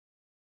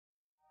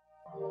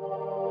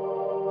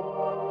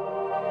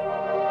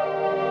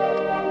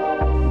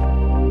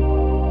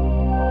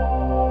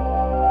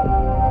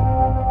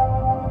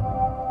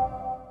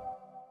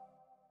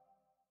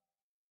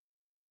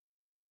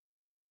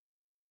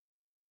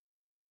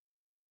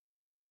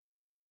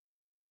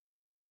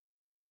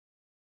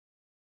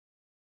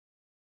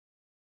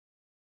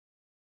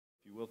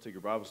You will take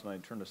your Bibles tonight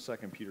and turn to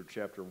 2 Peter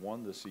chapter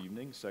 1 this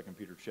evening. 2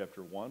 Peter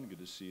chapter 1, good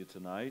to see you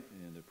tonight,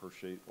 and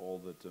appreciate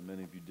all that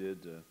many of you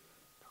did to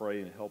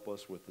pray and help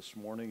us with this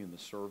morning in the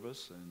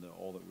service, and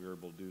all that we were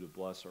able to do to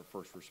bless our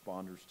first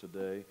responders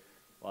today.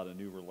 A lot of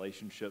new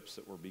relationships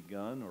that were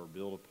begun or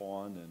built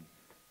upon, and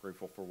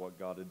grateful for what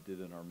God did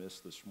in our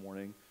midst this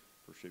morning.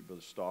 Appreciate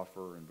Brother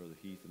Stauffer and Brother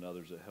Heath and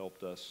others that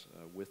helped us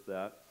with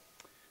that.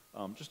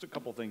 Just a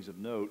couple things of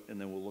note,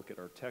 and then we'll look at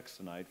our text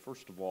tonight.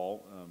 First of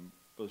all,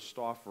 Brother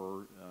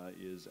Stauffer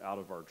is out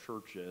of our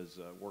church as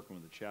working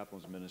with the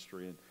chaplain's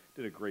ministry and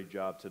did a great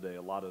job today.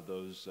 A lot of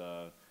those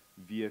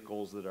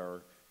vehicles that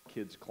our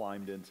kids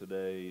climbed in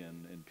today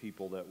and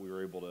people that we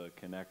were able to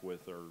connect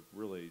with are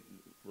really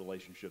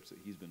relationships that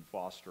he's been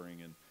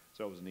fostering, and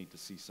so it was neat to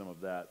see some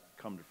of that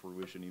come to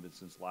fruition even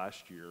since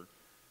last year.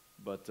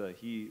 But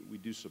we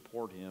do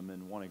support him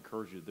and want to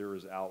encourage you. There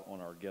is out on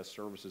our guest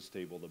services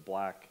table the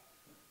black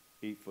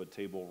 8-foot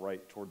table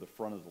right toward the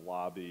front of the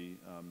lobby.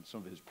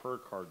 Some of his prayer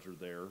cards are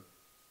there.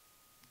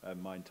 I have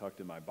mine tucked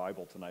in my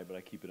Bible tonight, but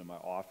I keep it in my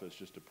office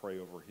just to pray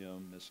over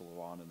him, Miss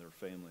LaVon, and their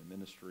family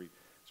ministry.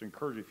 So I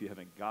encourage you, if you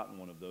haven't gotten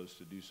one of those,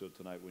 to do so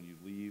tonight when you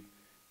leave,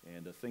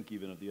 and to think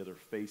even of the other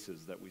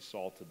faces that we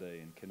saw today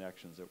and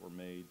connections that were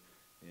made,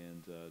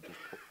 and just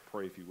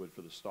pray, if you would,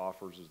 for the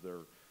Stauffers as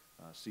they're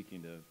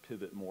seeking to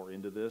pivot more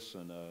into this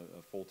in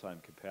a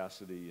full-time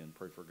capacity, and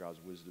pray for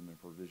God's wisdom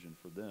and provision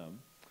for them.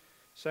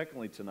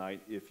 Secondly, tonight,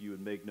 if you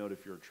would make note,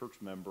 if you're a church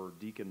member,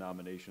 deacon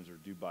nominations are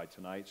due by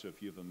tonight. So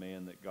if you have a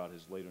man that God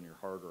has laid on your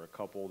heart, or a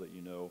couple that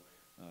you know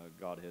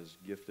God has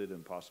gifted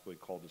and possibly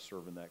called to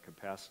serve in that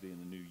capacity in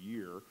the new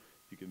year,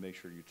 you can make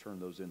sure you turn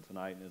those in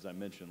tonight. And as I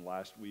mentioned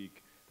last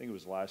week, I think it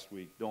was last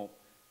week, don't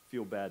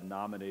feel bad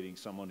nominating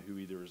someone who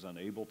either is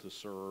unable to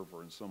serve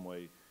or in some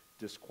way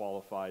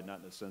disqualified, not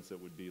in a sense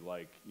that would be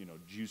like,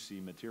 juicy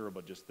material,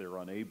 but just they're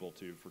unable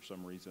to for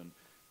some reason.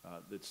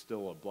 It's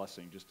still a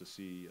blessing just to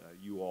see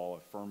you all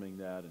affirming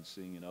that and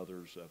seeing in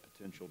others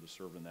potential to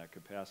serve in that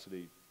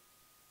capacity.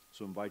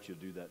 So I invite you to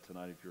do that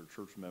tonight if you're a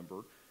church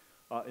member.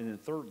 And then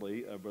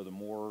thirdly, Brother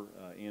Moore,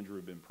 Andrew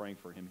had been praying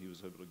for him. He was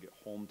able to get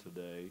home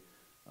today.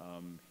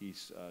 He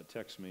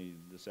texted me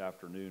this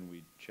afternoon.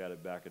 We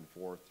chatted back and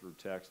forth through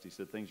text. He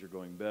said things are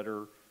going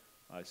better.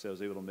 I said I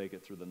was able to make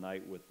it through the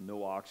night with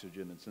no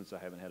oxygen, and since I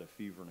haven't had a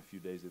fever in a few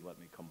days, they let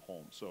me come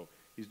home. So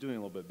he's doing a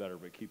little bit better,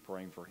 but keep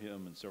praying for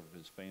him, and several of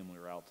his family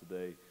are out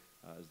today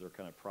as they're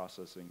kind of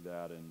processing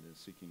that and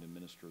seeking to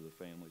minister to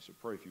the family. So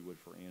pray, if you would,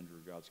 for Andrew,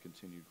 God's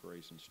continued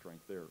grace and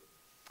strength there.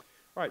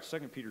 All right, 2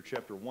 Peter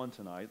chapter 1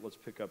 tonight. Let's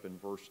pick up in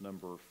verse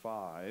number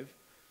 5.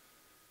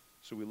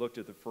 So we looked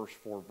at the first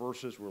 4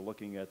 verses. We're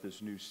looking at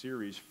this new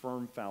series,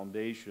 Firm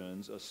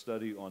Foundations, a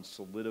study on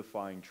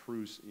solidifying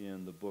truths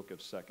in the book of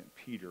 2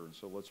 Peter. And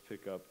so let's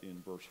pick up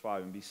in verse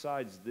 5. And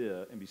beside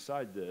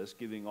this,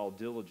 giving all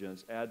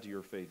diligence, add to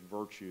your faith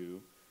virtue,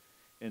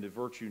 and to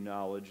virtue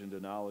knowledge, and to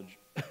knowledge,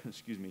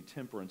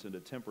 temperance, and to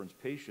temperance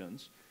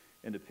patience,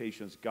 and to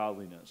patience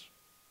godliness,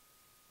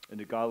 and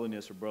to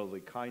godliness a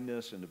brotherly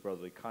kindness, and to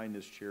brotherly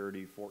kindness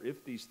charity. For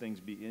if these things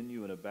be in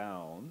you and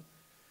abound,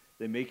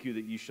 they make you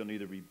that ye shall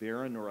neither be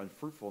barren nor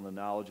unfruitful in the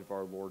knowledge of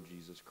our Lord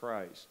Jesus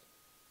Christ.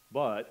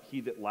 But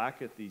he that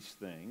lacketh these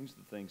things,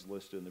 the things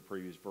listed in the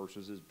previous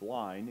verses, is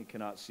blind and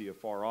cannot see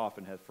afar off,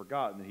 and hath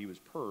forgotten that he was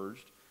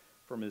purged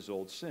from his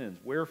old sins.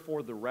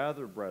 Wherefore the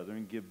rather,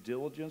 brethren, give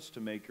diligence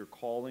to make your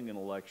calling and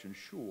election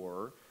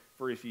sure.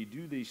 For if ye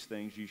do these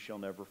things, ye shall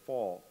never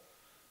fall.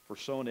 For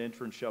so an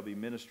entrance shall be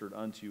ministered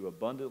unto you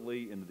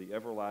abundantly into the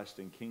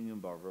everlasting kingdom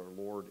of our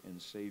Lord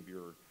and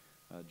Savior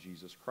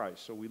Jesus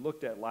Christ. So we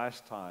looked at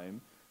last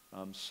time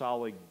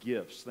solid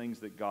gifts, things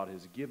that God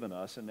has given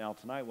us, and now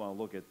tonight we want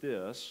to look at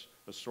this,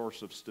 a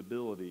source of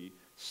stability,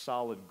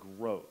 solid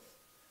growth.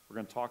 We're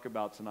going to talk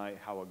about tonight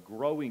how a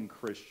growing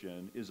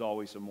Christian is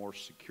always a more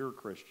secure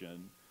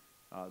Christian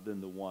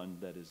than the one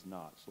that is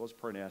not. So let's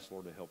pray and ask the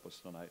Lord to help us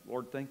tonight.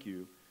 Lord, thank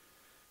you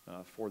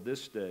for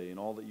this day and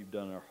all that you've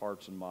done in our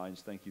hearts and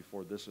minds. Thank you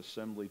for this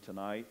assembly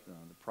tonight,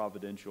 the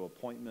providential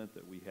appointment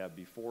that we have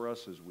before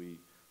us as we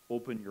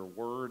open your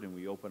word and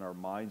we open our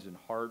minds and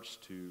hearts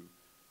to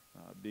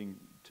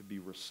be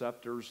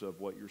receptors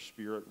of what your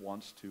Spirit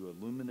wants to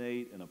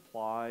illuminate and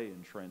apply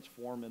and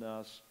transform in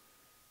us.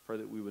 Pray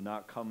that we would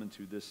not come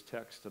into this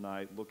text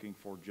tonight looking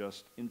for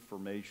just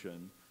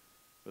information,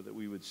 but that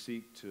we would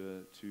seek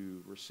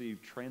to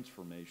receive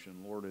transformation,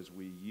 Lord, as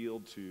we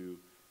yield to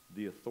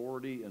the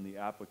authority and the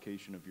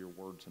application of your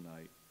word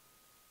tonight.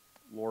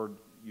 Lord,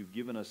 you've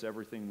given us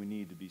everything we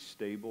need to be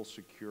stable,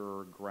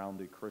 secure,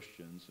 grounded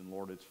Christians. And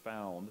Lord, it's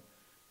found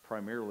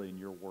primarily in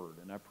your word.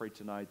 And I pray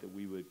tonight that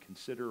we would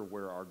consider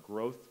where our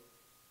growth,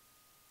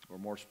 or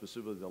more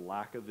specifically the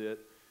lack of it,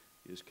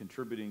 is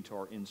contributing to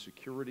our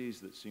insecurities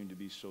that seem to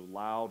be so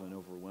loud and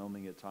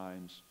overwhelming at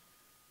times.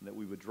 And that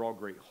we would draw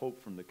great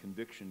hope from the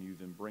conviction you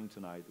even bring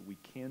tonight that we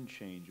can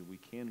change and we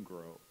can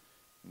grow.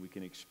 And we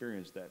can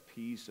experience that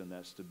peace and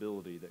that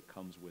stability that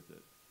comes with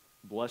it.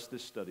 Bless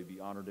this study. Be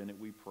honored in it,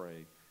 we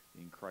pray.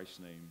 In Christ's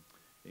name,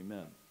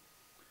 amen.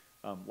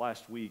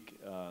 Last week,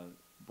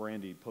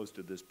 Brandy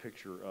posted this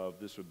picture of,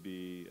 this would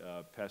be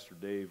Pastor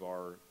Dave,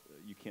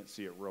 you can't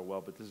see it real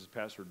well, but this is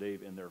Pastor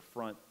Dave in their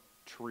front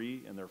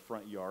tree, in their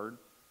front yard.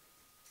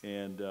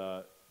 And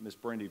Miss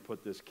Brandy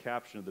put this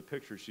caption of the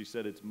picture. She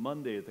said, "It's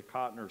Monday at the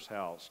Cotner's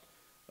house.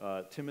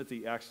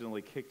 Timothy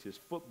accidentally kicked his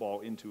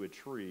football into a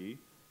tree.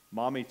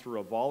 Mommy threw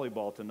a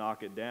volleyball to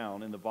knock it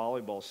down, and the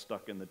volleyball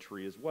stuck in the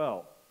tree as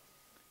well.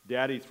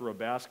 Daddy threw a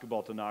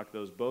basketball to knock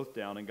those both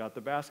down and got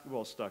the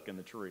basketball stuck in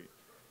the tree."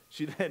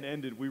 She then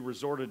ended, "We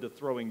resorted to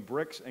throwing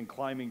bricks and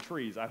climbing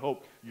trees." I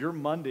hope your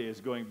Monday is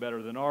going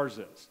better than ours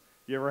is.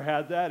 You ever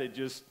had that? It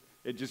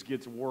just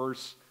gets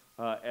worse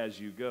as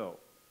you go.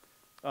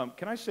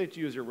 Can I say to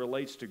you, as it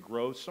relates to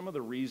growth, some of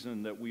the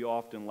reason that we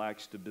often lack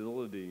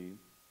stability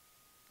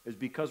is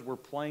because we're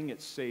playing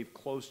it safe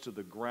close to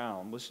the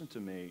ground, listen to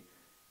me,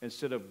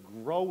 instead of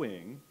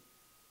growing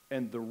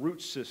and the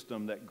root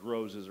system that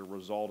grows as a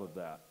result of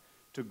that.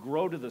 To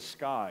grow to the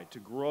sky, to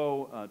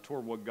grow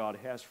toward what God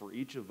has for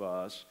each of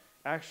us,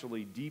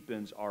 actually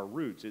deepens our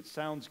roots. It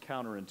sounds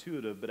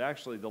counterintuitive, but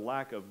actually the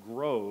lack of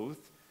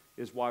growth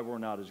is why we're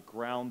not as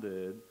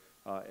grounded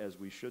as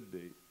we should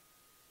be.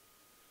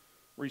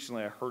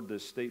 Recently, I heard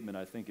this statement.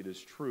 I think it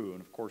is true,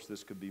 and of course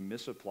this could be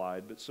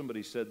misapplied, but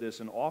somebody said this: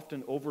 "An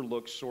often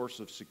overlooked source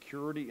of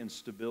security and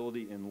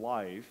stability in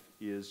life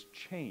is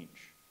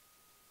change.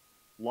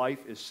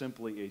 Life is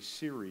simply a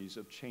series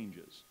of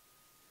changes."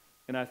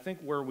 And I think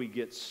where we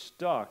get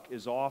stuck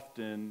is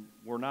often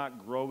we're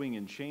not growing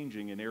and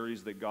changing in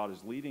areas that God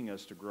is leading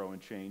us to grow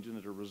and change, and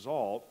as a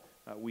result,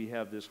 we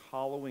have this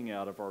hollowing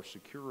out of our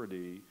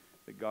security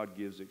that God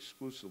gives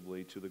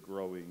exclusively to the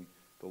growing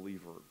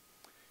believer.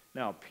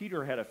 Now,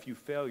 Peter had a few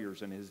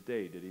failures in his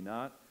day, did he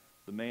not?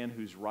 The man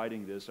who's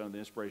writing this under the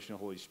inspiration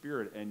of the Holy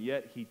Spirit, and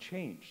yet he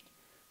changed.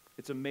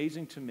 It's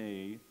amazing to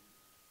me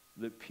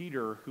that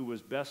Peter, who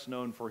was best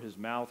known for his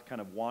mouth kind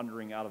of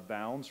wandering out of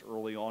bounds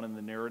early on in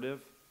the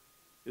narrative,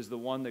 is the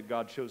one that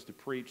God chose to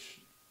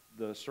preach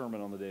the sermon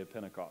on the day of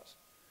Pentecost.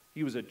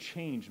 He was a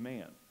changed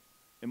man.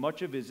 And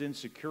much of his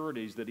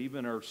insecurities that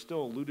even are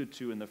still alluded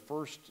to in the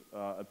first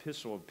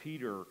epistle of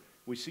Peter,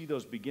 we see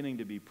those beginning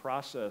to be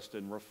processed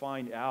and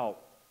refined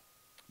out,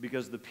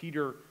 because the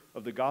Peter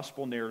of the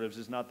gospel narratives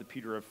is not the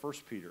Peter of 1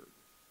 Peter.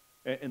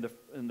 And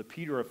the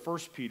Peter of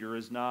 1 Peter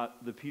is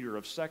not the Peter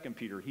of 2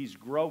 Peter. He's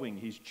growing,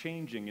 he's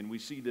changing, and we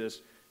see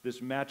this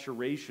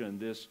maturation,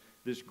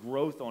 this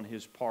growth on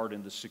his part,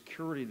 and the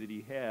security that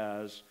he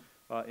has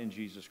in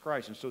Jesus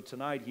Christ. And so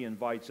tonight he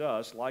invites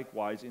us,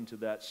 likewise, into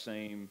that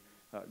same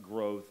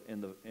growth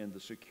and the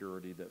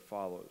security that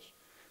follows.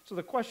 So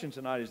the question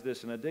tonight is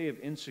this: in a day of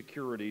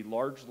insecurity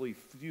largely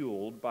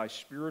fueled by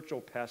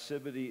spiritual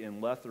passivity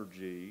and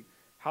lethargy,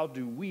 how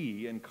do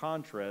we, in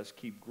contrast,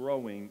 keep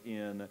growing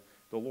in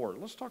the Lord?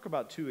 Let's talk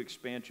about two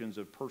expansions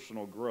of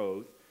personal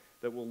growth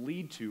that will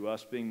lead to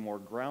us being more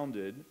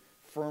grounded,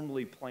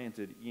 firmly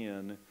planted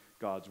in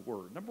God's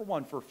Word. Number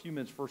one, for a few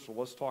minutes, first of all,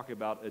 let's talk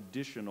about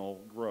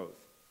additional growth.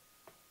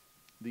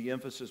 The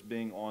emphasis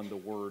being on the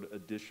word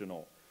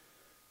additional.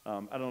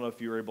 I don't know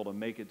if you were able to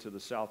make it to the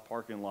south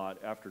parking lot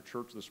after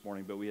church this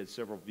morning, but we had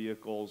several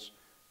vehicles,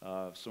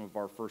 some of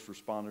our first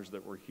responders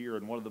that were here,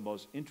 and one of the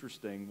most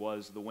interesting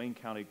was the Wayne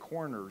County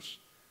Coroner's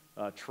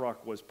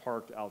truck was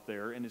parked out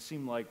there, and it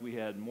seemed like we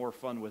had more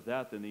fun with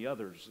that than the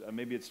others.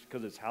 Maybe it's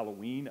because it's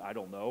Halloween. I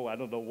don't know. I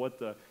don't know what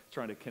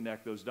trying to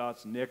connect those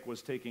dots. Nick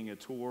was taking a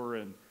tour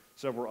and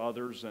several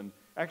others, and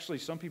actually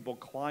some people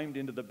climbed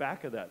into the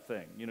back of that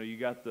thing. You know, you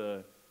got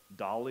the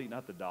dolly,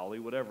 not the dolly,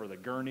 whatever, the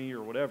gurney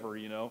or whatever,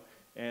 you know,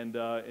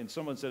 and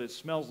someone said it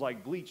smells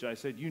like bleach. And I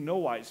said, you know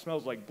why it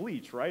smells like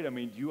bleach, right? I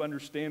mean, do you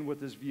understand what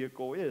this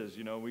vehicle is?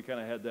 You know, we kind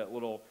of had that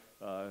little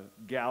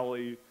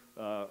galley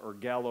or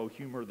gallow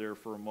humor there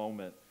for a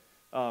moment.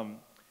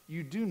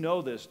 You do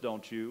know this,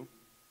 don't you?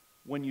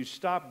 When you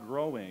stop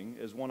growing,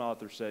 as one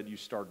author said, you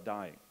start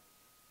dying.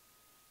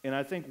 And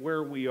I think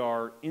where we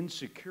are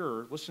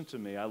insecure, listen to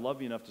me, I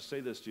love you enough to say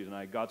this to you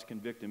tonight, God's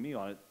convicting me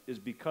on it, is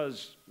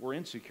because we're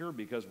insecure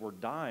because we're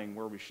dying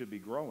where we should be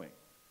growing.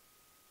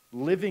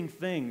 Living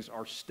things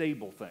are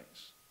stable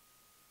things.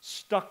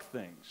 Stuck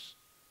things,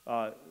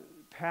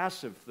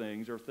 passive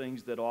things are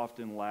things that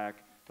often lack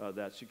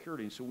that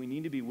security. And so we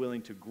need to be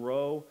willing to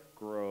grow.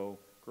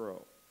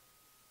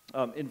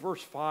 In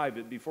verse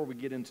 5, before we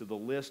get into the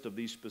list of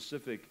these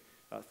specific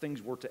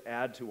things we're to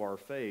add to our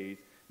faith,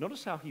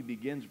 notice how he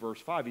begins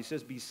verse 5. He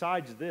says,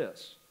 besides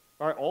this,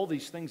 all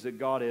these things that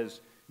God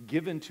has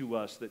given to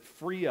us that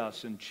free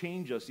us and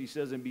change us, he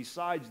says, and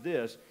besides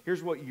this,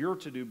 here's what you're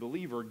to do,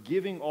 believer,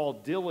 giving all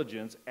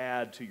diligence,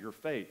 add to your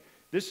faith.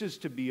 This is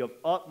to be of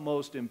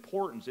utmost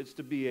importance. It's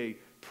to be a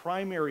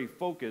primary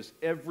focus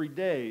every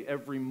day,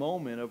 every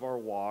moment of our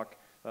walk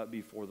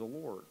before the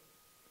Lord.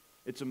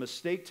 It's a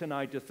mistake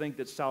tonight to think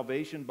that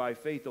salvation by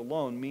faith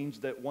alone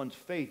means that one's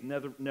faith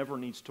never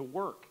needs to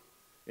work.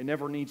 It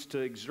never needs to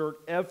exert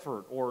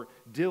effort or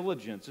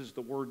diligence is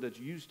the word that's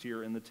used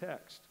here in the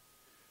text.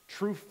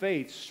 True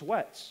faith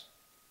sweats.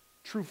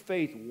 True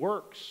faith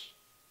works.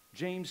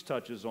 James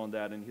touches on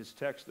that in his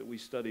text that we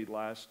studied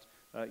last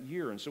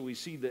year. And so we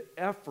see the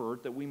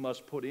effort that we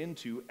must put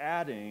into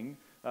adding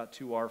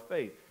to our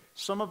faith.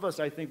 Some of us,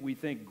 I think, we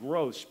think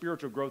growth,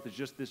 spiritual growth, is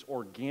just this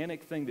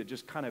organic thing that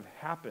just kind of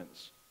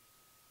happens.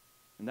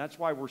 And that's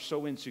why we're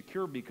so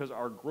insecure, because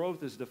our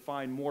growth is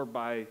defined more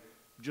by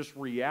just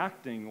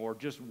reacting or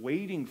just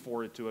waiting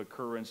for it to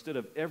occur instead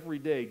of every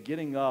day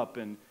getting up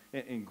and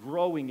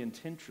growing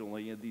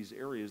intentionally in these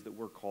areas that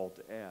we're called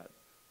to add.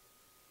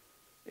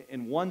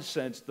 In one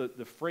sense, the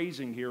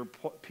phrasing here,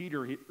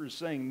 Peter is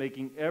saying,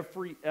 making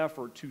every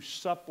effort to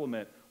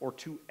supplement or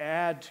to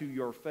add to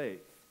your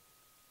faith.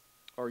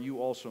 Are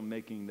you also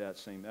making that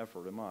same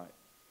effort? Am I?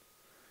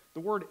 The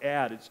word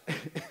add, it's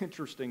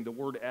interesting, the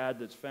word add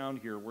that's found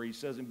here, where he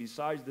says, and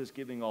besides this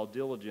giving all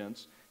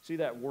diligence, see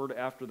that word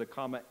after the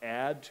comma,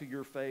 add to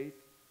your faith?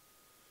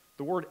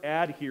 The word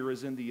add here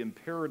is in the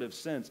imperative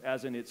sense,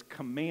 as in it's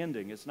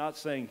commanding. It's not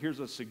saying, here's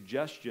a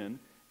suggestion,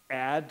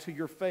 add to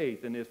your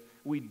faith. And if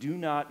we do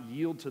not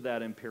yield to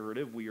that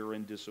imperative, we are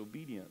in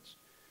disobedience.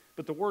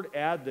 But the word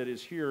add that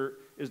is here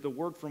is the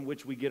word from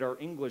which we get our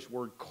English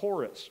word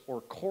chorus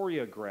or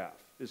choreograph,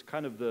 is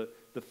kind of the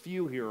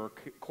feel here, or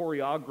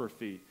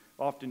choreography,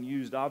 often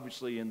used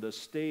obviously in the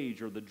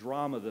stage or the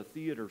drama, the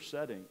theater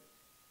setting.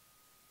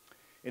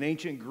 In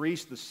ancient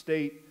Greece, the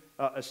state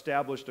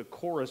established a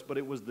chorus, but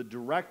it was the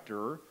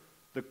director,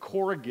 the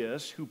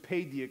choragus, who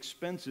paid the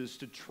expenses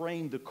to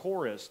train the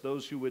chorus,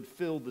 those who would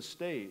fill the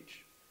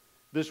stage.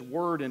 This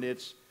word and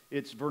its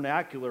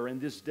vernacular in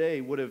this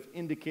day would have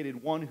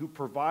indicated one who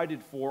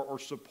provided for or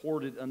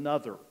supported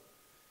another.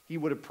 He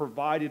would have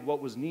provided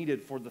what was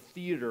needed for the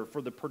theater,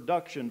 for the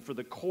production, for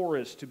the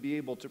chorus to be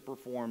able to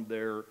perform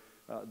their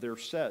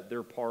set,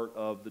 their part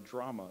of the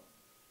drama.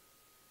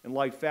 In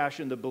like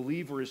fashion, the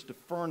believer is to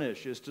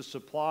furnish, is to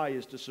supply,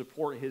 is to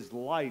support his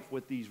life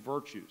with these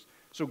virtues.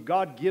 So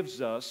God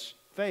gives us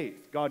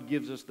faith. God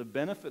gives us the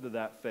benefit of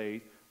that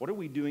faith. What are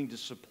we doing to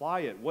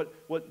supply it?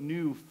 What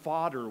new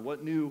fodder,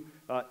 what new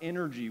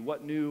energy,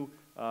 what new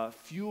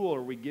fuel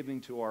are we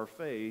giving to our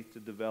faith to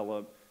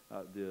develop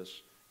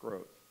this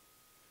growth?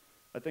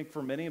 I think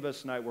for many of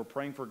us tonight, we're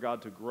praying for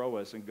God to grow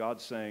us, and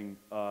God's saying,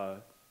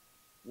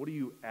 what are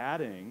you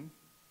adding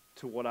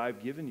to what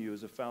I've given you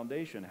as a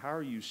foundation? How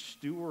are you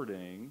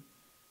stewarding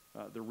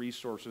the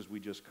resources we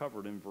just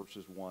covered in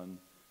verses 1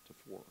 to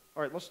 4?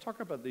 All right, let's talk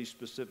about these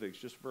specifics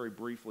just very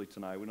briefly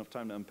tonight. We don't have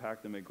time to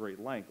unpack them at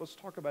great length. Let's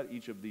talk about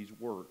each of these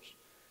words.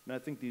 And I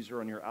think these are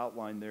on your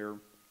outline there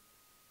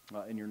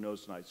in your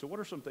notes tonight. So what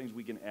are some things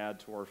we can add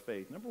to our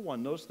faith? Number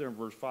one, notice there in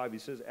verse 5, he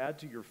says, add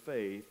to your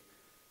faith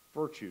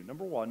virtue.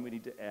 Number one, we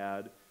need to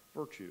add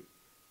virtue.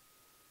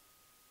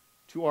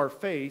 To our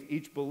faith,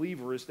 each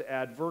believer is to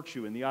add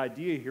virtue. And the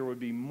idea here would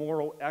be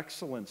moral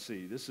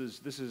excellency. This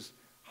is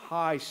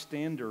high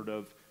standard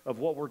of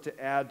what we're to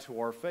add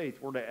to our faith.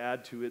 We're to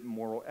add to it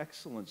moral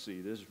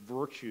excellency, this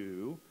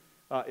virtue.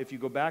 If you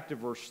go back to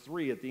verse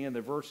 3, at the end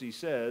of the verse, he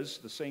says,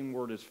 the same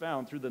word is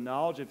found, through the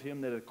knowledge of him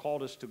that hath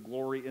called us to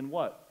glory in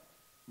what?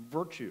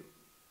 Virtue.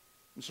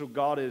 And so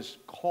God has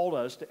called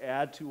us to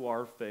add to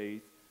our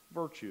faith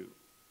virtue.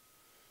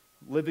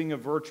 Living a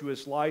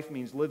virtuous life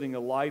means living a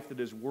life that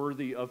is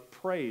worthy of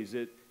praise.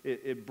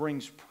 It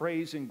brings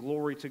praise and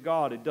glory to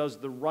God. It does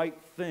the right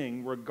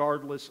thing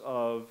regardless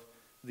of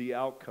the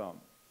outcome.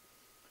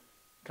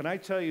 Can I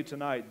tell you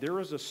tonight, there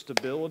is a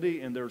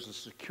stability and there's a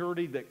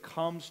security that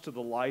comes to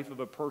the life of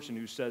a person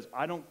who says,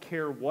 I don't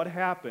care what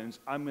happens,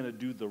 I'm going to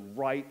do the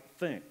right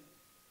thing.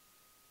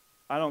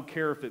 I don't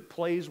care if it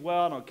plays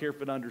well, I don't care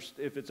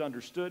if it's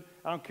understood,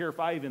 I don't care if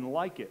I even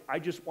like it. I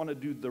just want to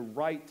do the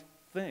right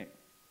thing.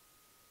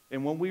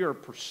 And when we are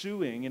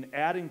pursuing and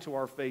adding to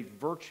our faith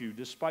virtue,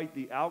 despite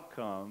the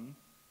outcome,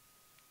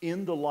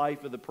 in the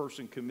life of the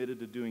person committed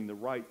to doing the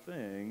right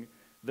thing,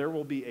 there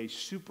will be a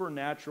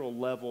supernatural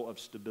level of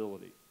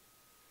stability.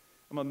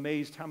 I'm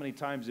amazed how many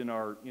times in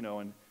our,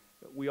 and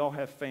we all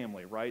have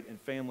family, right? And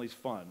family's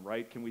fun,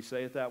 right? Can we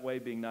say it that way,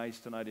 being nice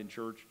tonight in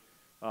church?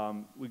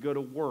 We go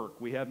to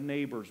work, we have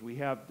neighbors,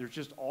 there's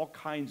just all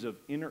kinds of,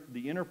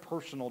 the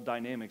interpersonal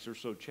dynamics are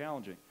so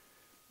challenging.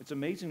 It's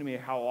amazing to me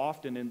how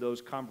often in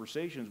those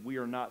conversations we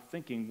are not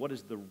thinking, what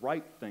is the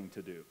right thing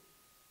to do?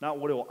 Not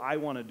what do I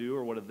want to do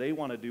or what do they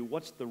want to do,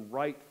 what's the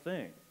right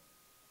thing?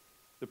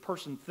 The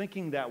person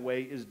thinking that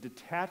way is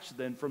detached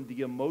then from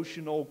the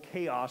emotional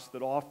chaos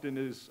that often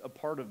is a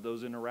part of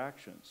those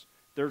interactions.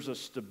 There's a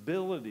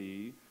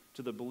stability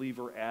to the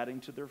believer adding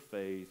to their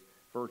faith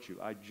virtue.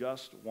 I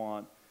just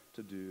want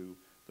to do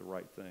the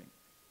right thing.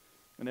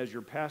 And as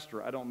your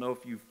pastor, I don't know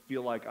if you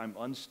feel like I'm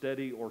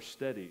unsteady or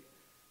steady,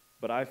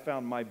 but I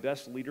found my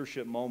best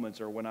leadership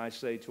moments are when I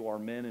say to our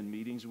men in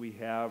meetings we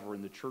have or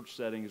in the church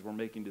settings we're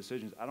making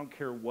decisions, I don't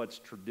care what's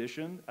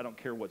tradition, I don't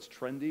care what's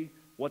trendy,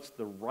 what's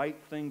the right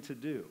thing to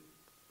do.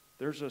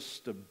 There's a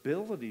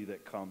stability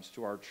that comes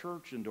to our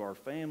church and to our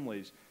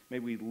families. May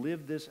we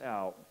live this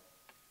out,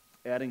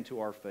 adding to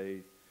our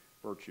faith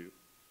virtue.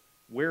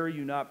 Where are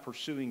you not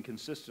pursuing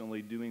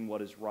consistently doing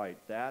what is right?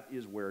 That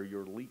is where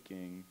you're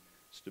leaking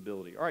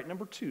stability. All right,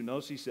 number two,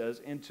 notice he says,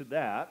 and to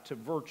that, to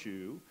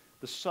virtue,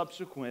 the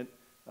subsequent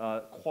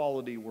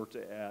quality we're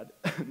to add.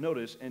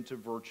 Notice, and to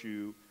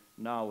virtue,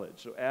 knowledge.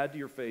 So add to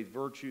your faith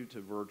virtue,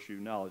 to virtue,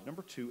 knowledge.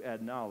 Number 2,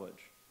 add knowledge.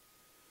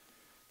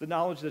 The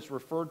knowledge that's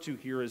referred to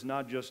here is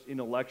not just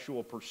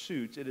intellectual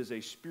pursuits. It is a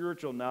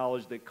spiritual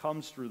knowledge that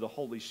comes through the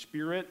Holy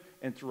Spirit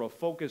and through a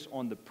focus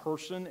on the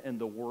person and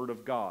the Word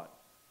of God.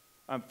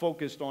 I'm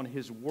focused on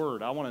His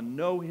Word. I want to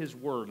know His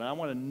Word, and I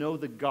want to know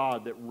the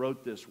God that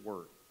wrote this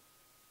Word.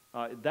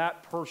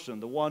 That person,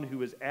 the one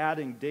who is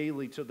adding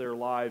daily to their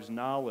lives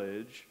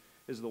knowledge,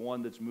 is the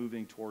one that's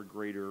moving toward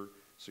greater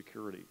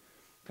security.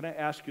 Can I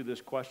ask you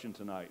this question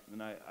tonight?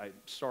 And I'm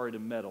sorry to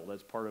meddle.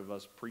 That's part of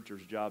us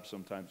preachers' job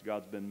sometimes.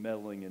 God's been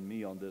meddling in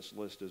me on this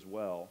list as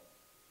well.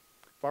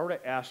 If I were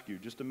to ask you,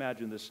 just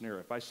imagine this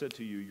scenario. If I said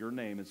to you your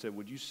name and said,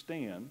 would you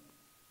stand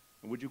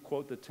and would you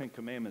quote the 10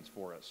 Commandments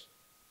for us?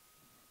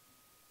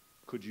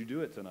 Could you do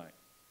it tonight?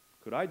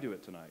 Could I do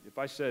it tonight? If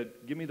I said,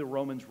 give me the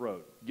Romans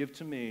road, give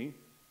to me,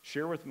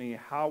 share with me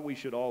how we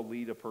should all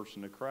lead a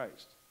person to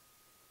Christ.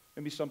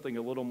 Maybe something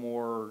a little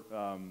more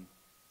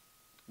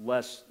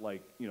less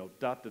like,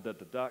 dot, dot, dot,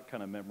 dot, dot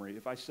kind of memory.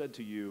 If I said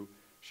to you,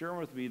 share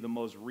with me the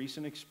most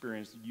recent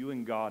experience that you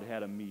and God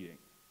had a meeting.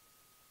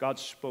 God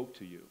spoke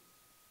to you.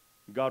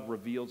 God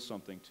revealed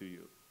something to you.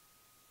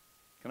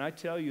 Can I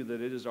tell you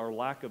that it is our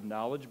lack of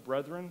knowledge,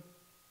 brethren,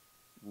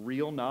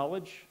 real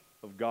knowledge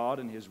of God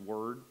and His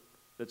Word,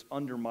 that's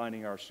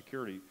undermining our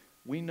security.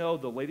 We know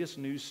the latest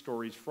news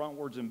stories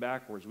frontwards and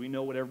backwards. We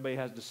know what everybody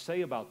has to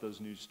say about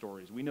those news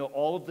stories. We know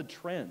all of the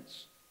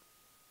trends.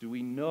 Do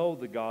we know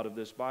the God of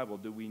this Bible?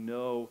 Do we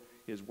know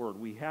His Word?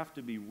 We have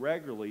to be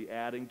regularly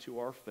adding to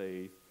our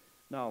faith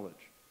knowledge.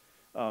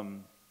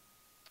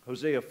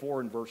 Hosea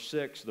 4 and verse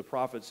 6, the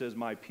prophet says,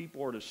 my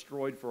people are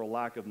destroyed for a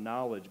lack of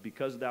knowledge.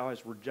 Because thou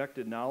hast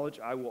rejected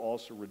knowledge, I will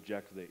also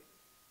reject thee.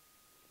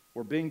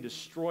 We're being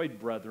destroyed,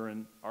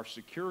 brethren. Our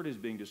security is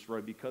being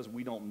destroyed because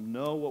we don't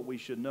know what we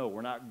should know.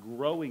 We're not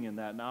growing in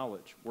that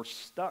knowledge. We're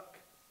stuck.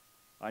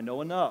 I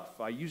know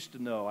enough. I used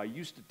to know. I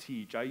used to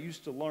teach. I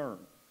used to learn.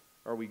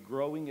 Are we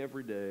growing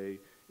every day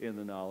in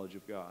the knowledge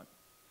of God?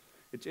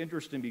 It's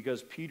interesting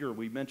because Peter,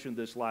 we mentioned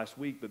this last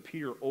week, but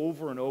Peter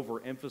over and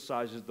over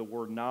emphasizes the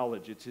word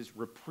knowledge. It's his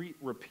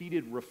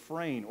repeated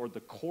refrain, or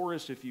the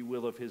chorus, if you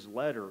will, of his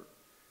letter.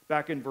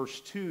 Back in verse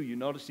 2, you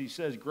notice he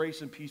says,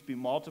 grace and peace be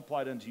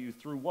multiplied unto you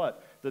through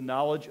what? The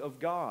knowledge of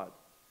God.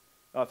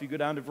 If you go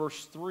down to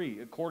verse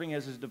 3, according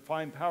as His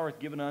divine power hath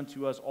given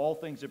unto us all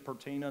things that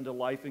pertain unto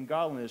life and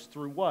godliness,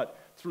 through what?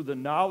 Through the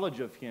knowledge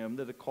of Him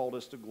that hath called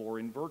us to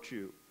glory and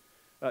virtue.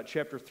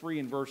 Chapter 3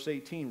 and verse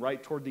 18,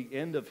 right toward the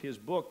end of his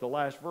book, the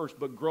last verse,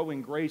 but grow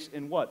in grace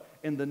in what?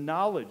 In the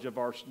knowledge of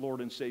our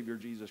Lord and Savior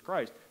Jesus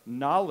Christ.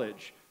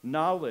 Knowledge,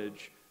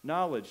 knowledge,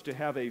 knowledge. To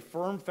have a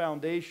firm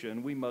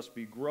foundation, we must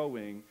be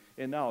growing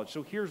in knowledge.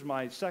 So here's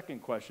my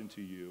second question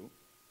to you.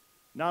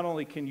 Not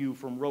only can you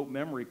from rote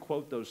memory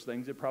quote those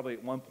things that probably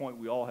at one point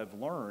we all have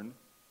learned,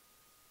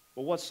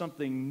 but what's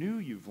something new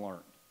you've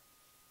learned?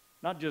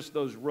 Not just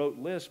those rote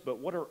lists, but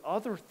what are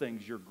other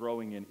things you're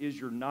growing in? Is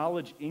your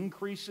knowledge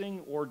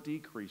increasing or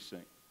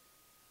decreasing?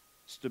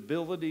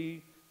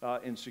 Stability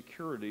and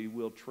security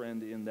will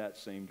trend in that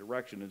same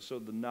direction. And so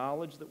the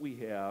knowledge that we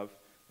have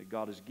that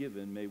God has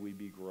given, may we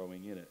be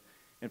growing in it.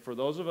 And for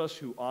those of us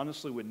who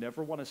honestly would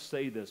never want to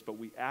say this, but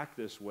we act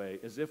this way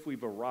as if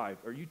we've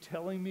arrived, are you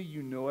telling me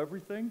you know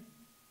everything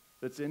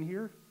that's in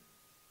here?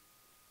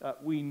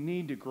 We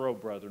need to grow,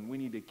 brethren. We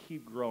need to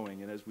keep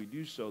growing. And as we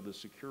do so, the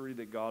security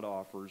that God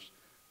offers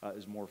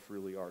is more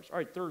freely ours. All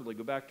right, thirdly,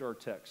 go back to our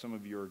text. Some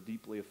of you are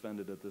deeply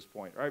offended at this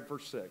point. All right,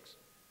 verse 6.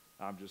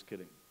 I'm just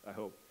kidding, I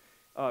hope.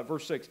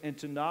 Verse 6, and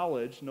to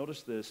knowledge,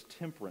 notice this,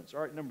 temperance. All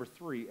right, number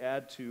 3,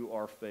 add to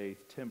our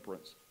faith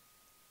temperance.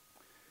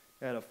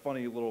 I had a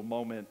funny little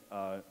moment.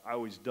 I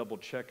always double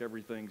check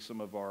everything.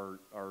 Some of our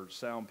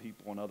sound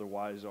people and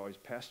otherwise always,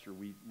 Pastor,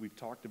 we've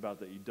talked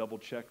about that. You double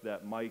check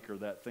that mic or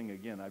that thing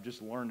again. I've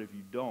just learned if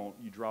you don't,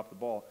 you drop the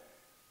ball.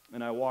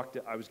 And I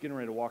was getting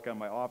ready to walk out of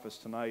my office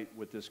tonight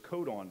with this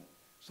coat on.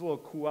 It's a little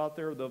cool out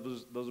there.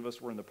 Those of us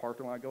who were in the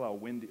parking lot, got a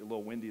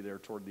little windy there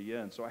toward the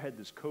end. So I had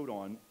this coat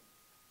on,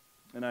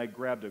 and I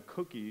grabbed a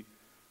cookie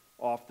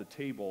off the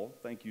table.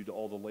 Thank you to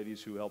all the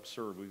ladies who helped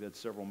serve. We've had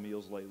several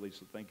meals lately,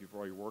 so thank you for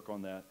all your work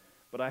on that.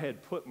 But I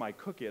had put my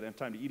cookie, I didn't have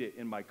time to eat it,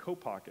 in my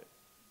coat pocket.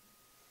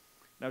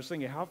 And I was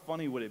thinking, how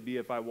funny would it be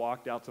if I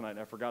walked out tonight and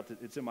I forgot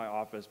that it's in my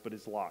office, but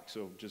it's locked,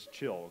 so just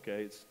chill,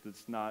 okay?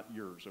 It's not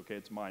yours, okay?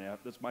 It's mine.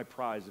 That's my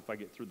prize if I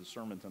get through the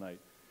sermon tonight.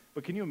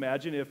 But can you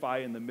imagine if I,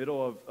 in the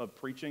middle of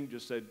preaching,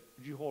 just said,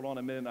 would you hold on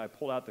a minute, and I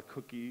pulled out the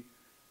cookie,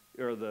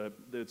 or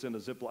that's in a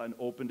Ziploc, and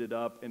opened it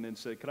up, and then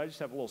said, could I just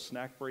have a little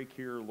snack break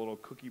here, a little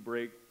cookie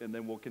break, and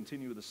then we'll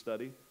continue with the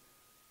study?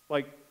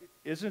 Like,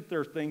 isn't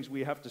there things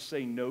we have to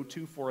say no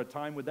to for a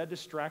time? Would that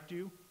distract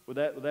you? Would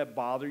that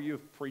bother you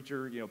if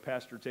preacher,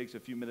 pastor takes a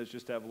few minutes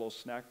just to have a little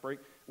snack break?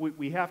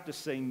 We have to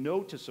say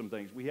no to some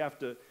things. We have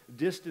to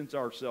distance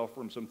ourselves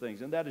from some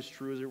things. And that is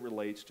true as it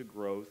relates to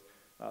growth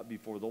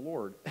before the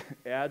Lord.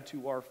 Add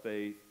to our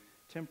faith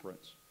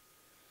temperance.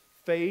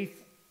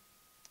 Faith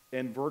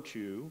and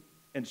virtue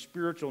and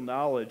spiritual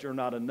knowledge are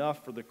not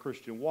enough for the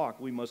Christian walk.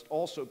 We must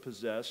also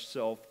possess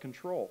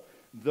self-control.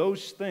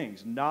 Those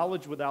things,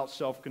 knowledge without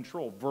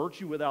self-control,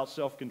 virtue without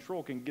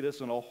self-control, can get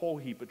us in a whole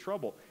heap of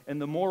trouble.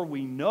 And the more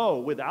we know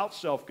without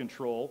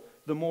self-control,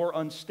 the more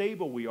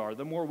unstable we are,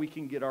 the more we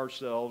can get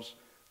ourselves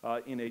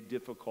in a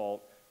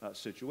difficult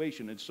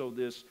situation. And so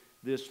this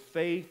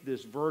faith,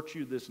 this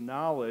virtue, this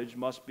knowledge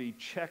must be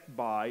checked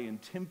by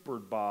and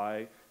tempered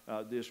by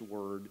this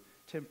word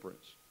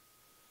temperance.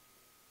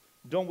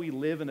 Don't we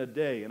live in a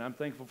day, and I'm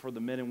thankful for the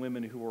men and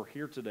women who are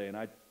here today, and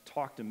I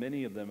talked to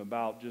many of them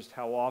about just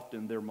how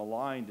often they're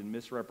maligned and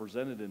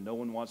misrepresented, and no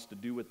one wants to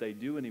do what they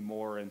do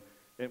anymore, and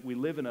we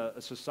live in a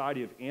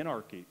society of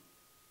anarchy.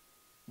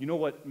 You know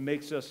what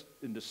makes us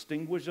and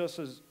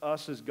distinguishes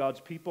us as God's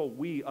people?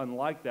 We,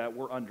 unlike that,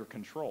 we're under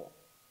control.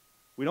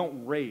 We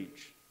don't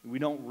rage. We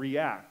don't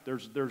react.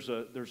 There's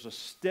a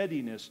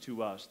steadiness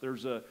to us.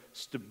 There's a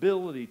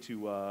stability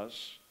to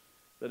us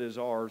that is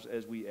ours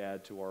as we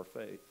add to our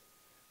faith.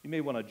 You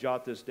may want to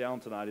jot this down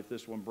tonight if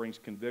this one brings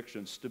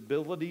conviction.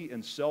 Stability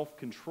and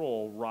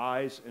self-control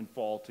rise and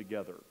fall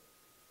together.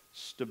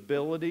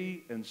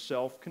 Stability and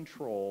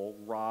self-control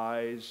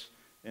rise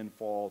and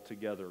fall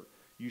together.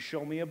 You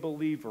show me a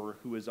believer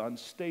who is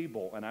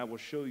unstable, and I will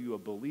show you a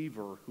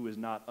believer who is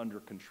not under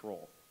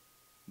control.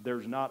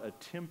 There's not a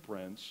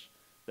temperance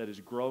that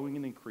is growing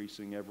and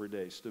increasing every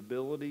day.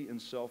 Stability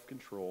and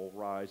self-control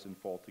rise and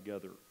fall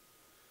together.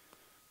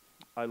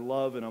 I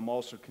love, and I'm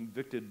also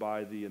convicted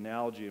by the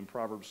analogy in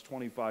Proverbs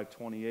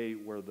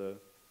 25:28, where the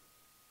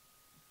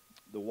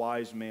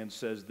wise man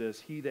says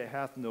this: "He that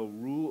hath no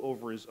rule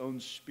over his own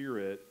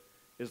spirit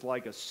is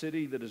like a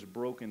city that is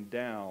broken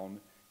down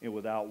and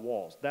without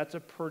walls." That's a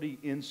pretty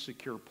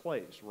insecure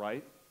place,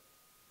 right?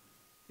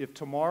 If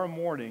tomorrow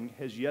morning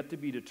has yet to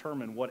be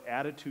determined what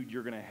attitude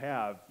you're going to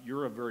have,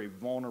 you're a very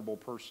vulnerable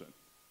person.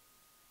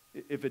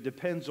 If it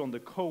depends on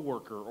the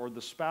coworker or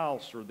the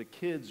spouse or the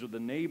kids or the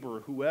neighbor,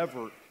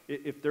 whoever,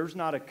 if there's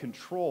not a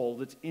control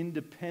that's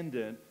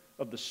independent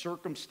of the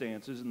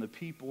circumstances and the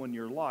people in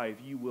your life,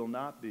 you will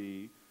not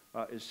be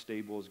as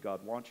stable as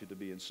God wants you to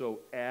be. And so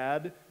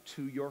add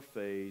to your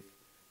faith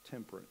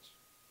temperance.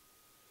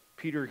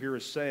 Peter here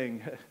is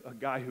saying, a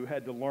guy who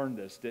had to learn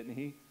this, didn't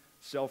he?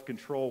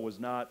 Self-control was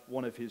not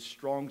one of his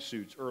strong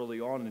suits early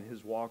on in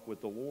his walk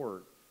with the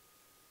Lord.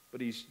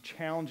 But he's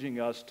challenging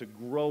us to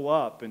grow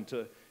up and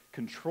to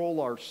control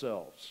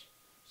ourselves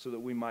so that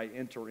we might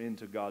enter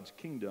into God's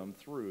kingdom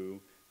through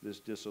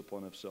this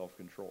discipline of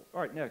self-control. All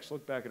right, next,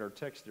 look back at our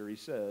text there. He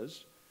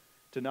says,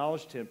 to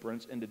knowledge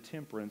temperance, and to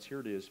temperance,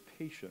 here it is,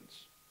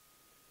 patience.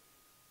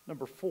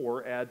 Number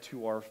 4, add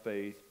to our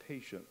faith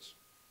patience.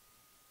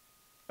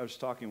 I was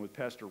talking with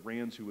Pastor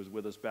Rands, who was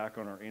with us back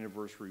on our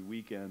anniversary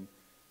weekend.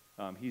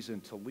 He's in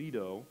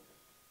Toledo.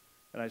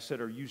 And I said,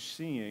 are you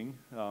seeing,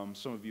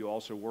 some of you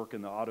also work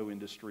in the auto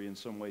industry in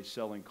some way,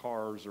 selling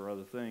cars or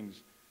other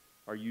things.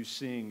 Are you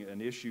seeing an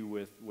issue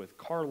with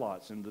car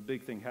lots? And the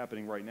big thing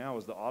happening right now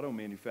is the auto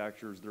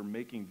manufacturers, they're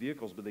making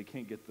vehicles, but they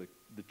can't get the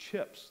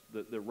chips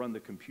that run the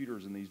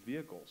computers in these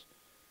vehicles.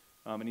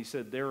 And he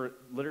said they're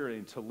literally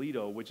in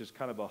Toledo, which is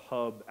kind of a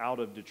hub out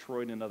of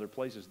Detroit and other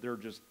places. There are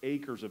just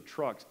acres of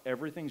trucks.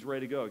 Everything's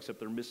ready to go, except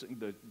they're missing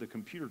the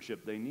computer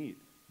chip they need.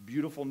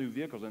 Beautiful new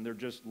vehicles, and they're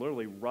just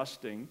literally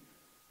rusting,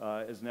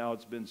 as now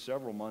it's been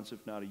several months,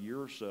 if not a year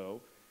or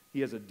so. He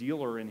has a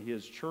dealer in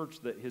his church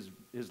that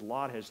his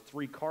lot has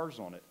 3 cars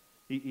on it.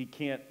 He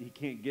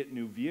can't get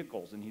new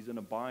vehicles, and he's in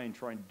a bind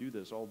trying to do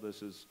this. All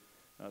this is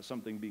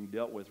something being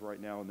dealt with right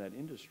now in that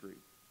industry.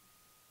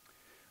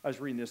 I was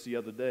reading this the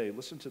other day.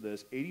 Listen to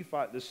this.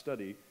 This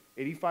study,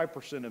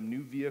 85% of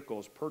new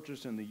vehicles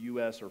purchased in the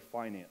U.S. are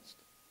financed.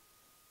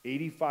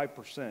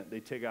 85%.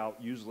 They take out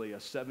usually a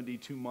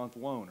 72-month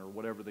loan or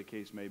whatever the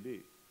case may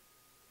be.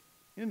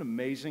 Isn't it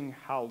amazing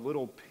how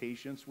little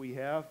patience we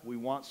have? We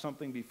want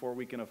something before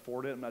we can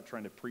afford it. I'm not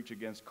trying to preach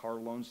against car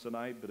loans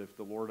tonight, but if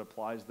the Lord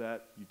applies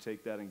that, you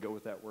take that and go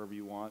with that wherever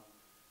you want.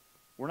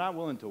 We're not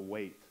willing to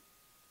wait.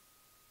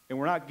 And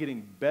we're not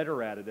getting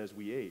better at it as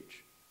we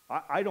age.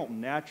 I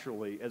don't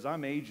naturally, as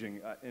I'm aging,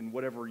 and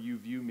whatever you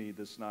view me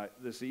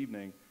this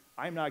evening,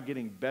 I'm not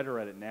getting better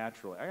at it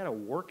naturally. I got to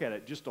work at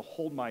it just to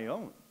hold my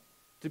own,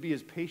 to be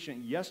as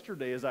patient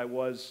yesterday as I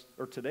was,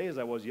 or today as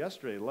I was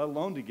yesterday, let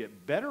alone to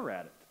get better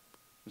at it.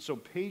 And so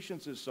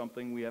patience is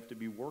something we have to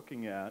be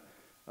working at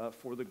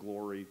for the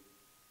glory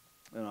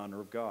and honor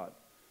of God.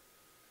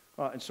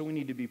 And so we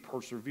need to be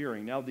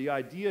persevering. Now, the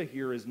idea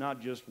here is not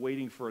just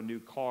waiting for a new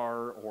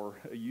car or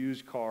a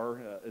used car,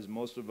 as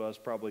most of us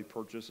probably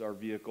purchase our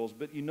vehicles.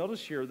 But you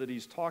notice here that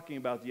he's talking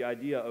about the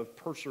idea of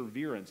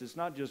perseverance. It's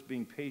not just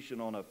being patient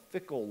on a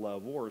fickle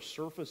level or a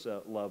surface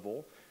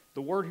level.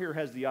 The word here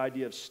has the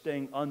idea of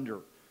staying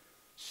under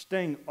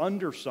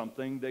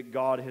something that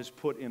God has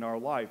put in our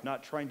life,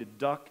 not trying to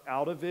duck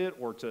out of it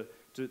or to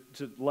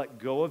let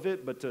go of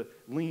it, but to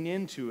lean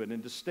into it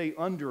and to stay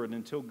under it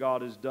until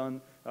God is done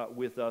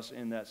with us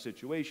in that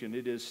situation.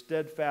 It is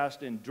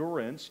steadfast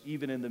endurance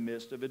even in the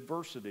midst of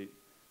adversity.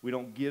 We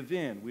don't give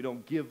in. We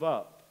don't give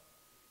up.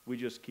 We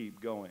just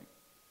keep going.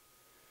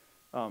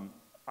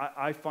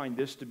 I find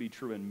this to be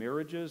true in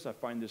marriages. I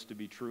find this to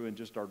be true in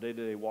just our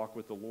day-to-day walk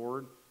with the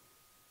Lord.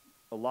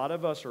 A lot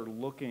of us are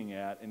looking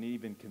at and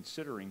even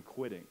considering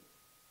quitting.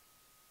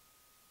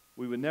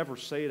 We would never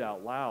say it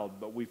out loud,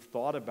 but we've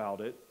thought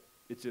about it.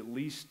 It's at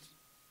least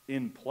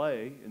in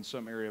play in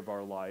some area of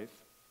our life.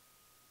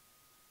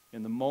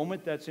 And the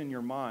moment that's in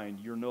your mind,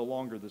 you're no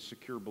longer the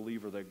secure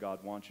believer that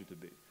God wants you to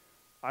be.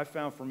 I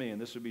found for me,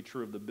 and this would be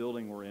true of the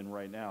building we're in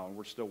right now, and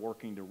we're still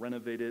working to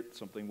renovate it.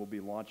 Something we'll be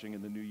launching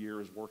in the new year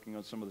is working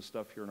on some of the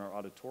stuff here in our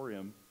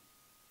auditorium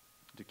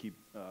to keep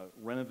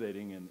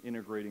renovating and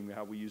integrating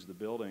how we use the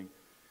building.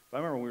 I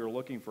remember when we were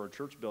looking for a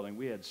church building,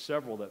 we had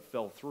several that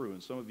fell through,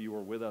 and some of you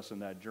were with us in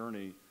that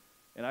journey.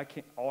 And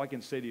all I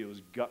can say to you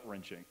is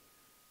gut-wrenching.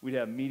 We'd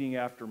have meeting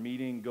after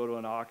meeting, go to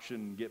an auction,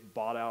 and get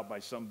bought out by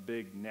some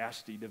big,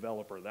 nasty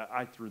developer.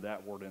 I threw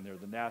that word in there,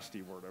 the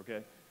nasty word,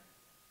 okay?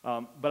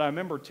 But I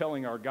remember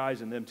telling our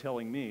guys and them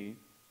telling me,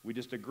 we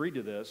just agreed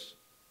to this,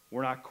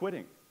 we're not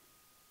quitting.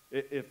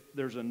 If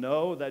there's a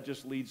no, that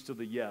just leads to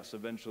the yes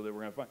eventually that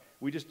we're going to find.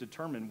 We just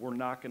determined we're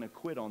not going to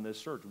quit on this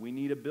search. We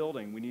need a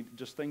building. We need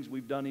just things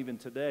we've done even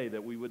today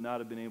that we would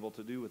not have been able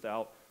to do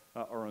without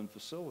our own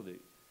facility.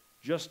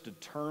 Just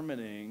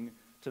determining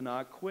to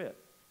not quit.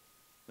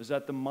 Is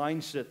that the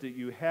mindset that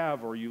you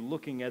have? Or are you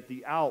looking at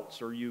the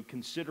outs? Are you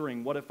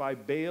considering, what if I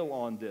bail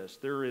on this?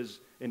 There is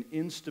an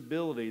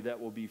instability that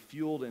will be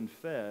fueled and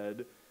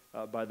fed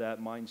by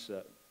that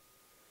mindset.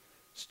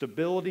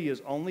 Stability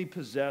is only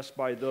possessed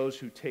by those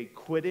who take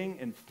quitting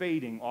and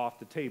fading off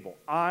the table.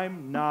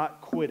 I'm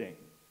not quitting.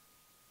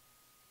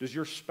 Does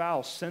your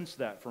spouse sense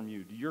that from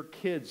you? Do your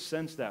kids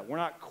sense that? We're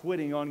not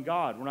quitting on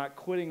God. We're not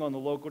quitting on the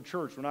local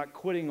church. We're not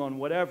quitting on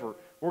whatever.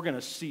 We're going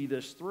to see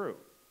this through.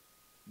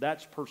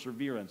 That's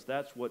perseverance.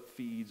 That's what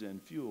feeds and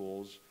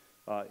fuels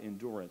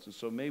endurance. And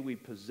so may we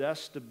possess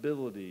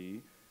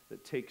stability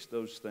that takes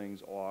those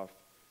things off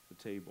the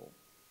table.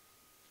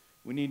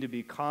 We need to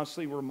be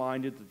constantly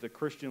reminded that the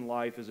Christian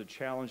life is a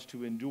challenge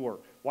to endure.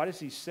 Why does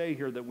he say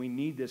here that we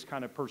need this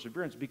kind of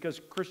perseverance? Because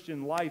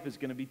Christian life is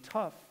going to be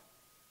tough.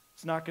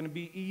 It's not going to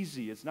be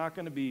easy. It's not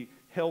going to be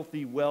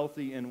healthy,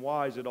 wealthy, and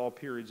wise at all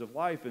periods of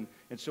life.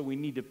 And so we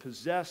need to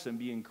possess and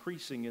be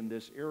increasing in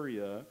this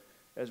area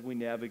as we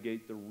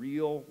navigate the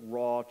real,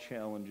 raw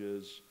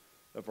challenges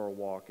of our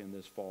walk in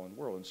this fallen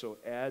world. And so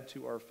add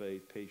to our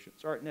faith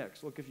patience. All right,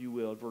 next, look if you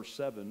will at the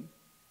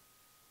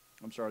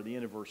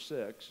end of verse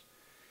 6.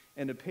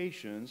 And to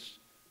patience,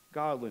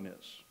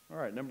 godliness. All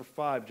right, number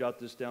 5, jot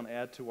this down,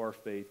 add to our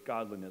faith,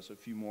 godliness. A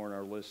few more on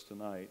our list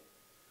tonight.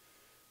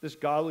 This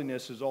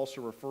godliness is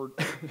also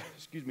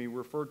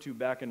referred to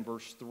back in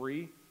verse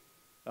 3,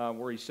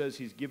 where he says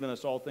he's given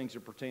us all things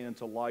that pertain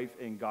unto life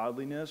and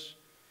godliness.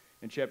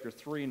 In chapter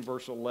 3 and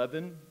verse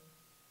 11,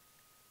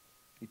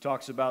 he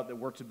talks about that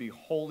we're to be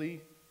holy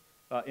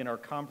in our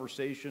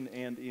conversation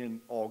and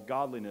in all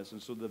godliness.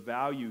 And so the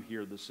value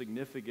here, the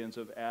significance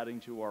of adding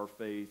to our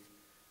faith,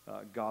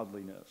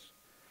 godliness.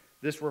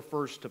 This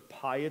refers to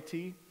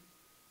piety,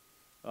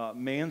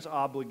 man's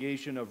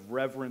obligation of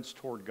reverence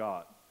toward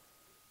God.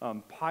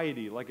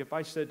 Piety, like if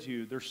I said to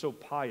you, they're so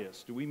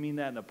pious, do we mean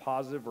that in a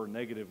positive or a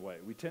negative way?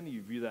 We tend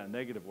to view that in a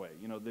negative way.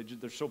 You know,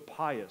 they're so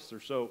pious. They're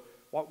so.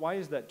 Why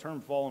is that term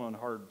fallen on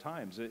hard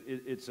times?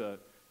 It's a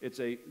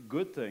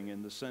good thing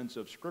in the sense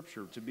of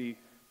Scripture to be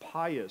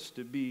pious,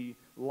 to be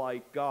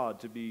like God,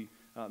 to be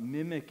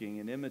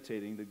mimicking and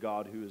imitating the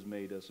God who has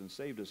made us and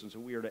saved us. And so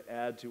we are to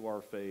add to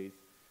our faith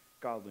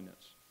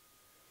godliness.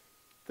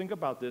 Think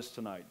about this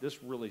tonight.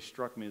 This really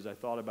struck me as I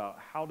thought about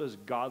how does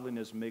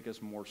godliness make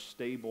us more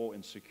stable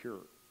and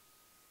secure?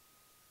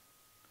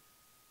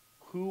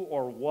 Who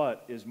or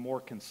what is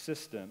more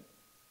consistent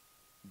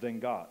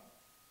than God?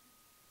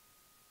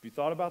 Have you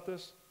thought about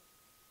this?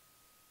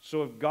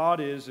 So if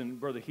God is, and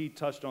Brother Heath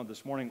touched on it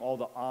this morning, all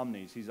the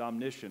omnis, he's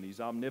omniscient, he's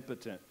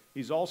omnipotent,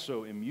 he's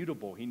also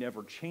immutable, he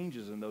never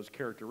changes in those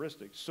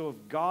characteristics. So if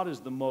God is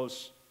the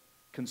most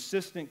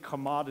consistent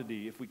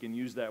commodity, if we can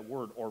use that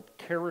word, or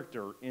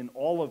character in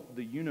all of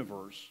the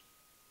universe,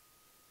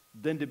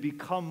 then to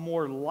become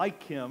more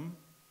like him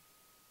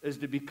is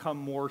to become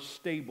more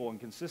stable and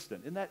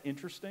consistent. Isn't that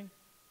interesting?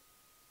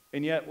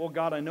 And yet, well,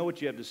 God, I know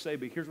what you have to say,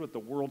 but here's what the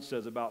world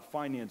says about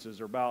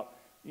finances or about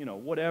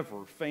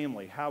whatever,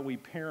 family, how we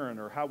parent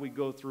or how we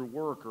go through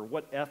work or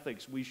what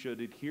ethics we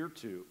should adhere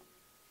to.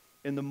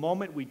 In the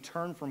moment we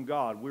turn from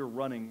God, we're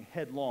running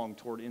headlong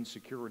toward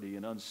insecurity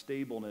and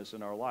unstableness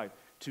in our life.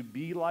 To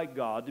be like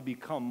God, to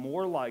become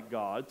more like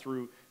God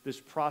through this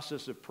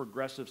process of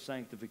progressive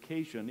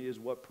sanctification is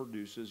what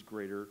produces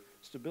greater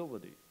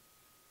stability.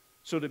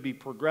 So to be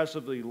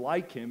progressively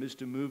like him is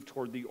to move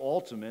toward the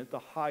ultimate, the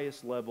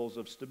highest levels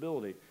of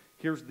stability.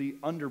 Here's the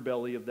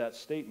underbelly of that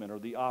statement, or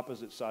the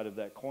opposite side of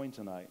that coin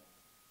tonight.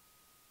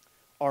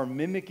 Our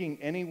mimicking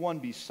anyone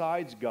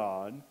besides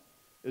God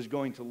is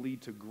going to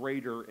lead to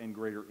greater and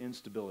greater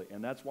instability.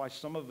 And that's why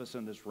some of us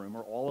in this room,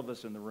 or all of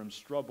us in the room,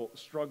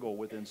 struggle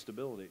with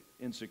instability,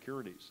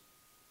 insecurities.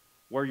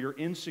 Where you're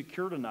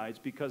insecure tonight is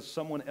because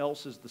someone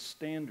else is the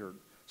standard.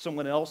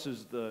 Someone else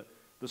is the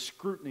the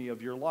scrutiny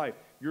of your life.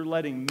 You're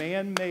letting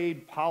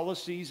man-made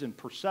policies and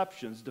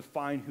perceptions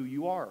define who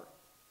you are.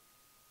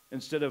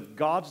 Instead of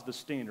God's the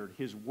standard,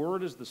 His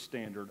Word is the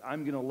standard,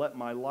 I'm going to let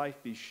my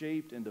life be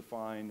shaped and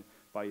defined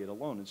by it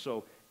alone. And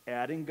so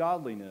adding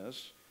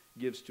godliness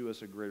gives to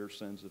us a greater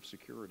sense of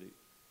security.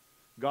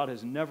 God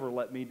has never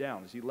let me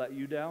down. Has He let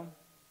you down?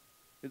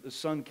 The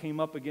sun came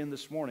up again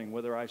this morning,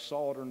 whether I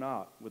saw it or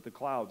not, with the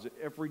clouds.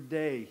 Every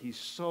day, He's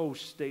so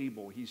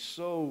stable. He's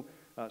so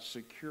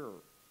secure.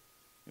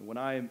 And when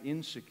I am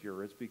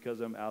insecure, it's because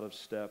I'm out of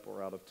step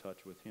or out of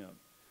touch with Him.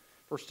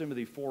 1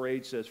 Timothy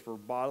 4:8 says, "For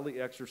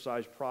bodily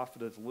exercise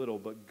profiteth little,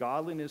 but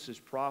godliness is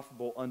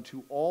profitable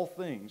unto all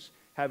things,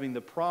 having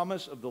the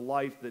promise of the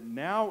life that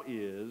now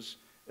is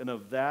and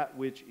of that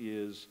which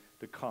is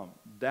to come."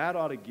 That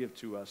ought to give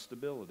to us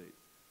stability.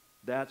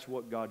 That's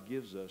what God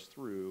gives us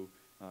through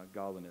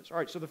godliness. All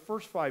right, so the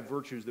first 5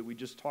 virtues that we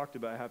just talked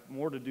about have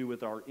more to do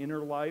with our inner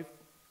life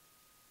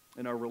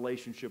and our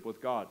relationship with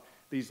God.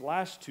 These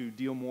last 2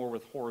 deal more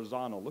with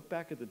horizontal. Look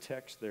back at the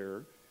text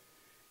there.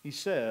 He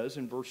says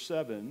in verse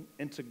 7,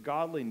 "And to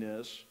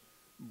godliness,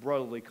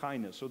 brotherly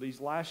kindness." So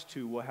these last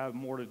 2 will have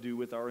more to do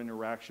with our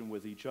interaction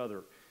with each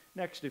other.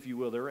 Next, if you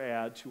will, there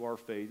add to our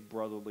faith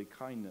brotherly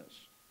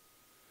kindness.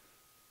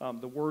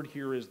 The word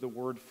here is the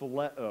word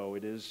phileo.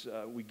 It is,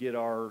 we get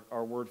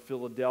our word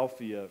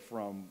Philadelphia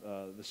from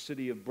the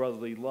city of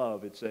brotherly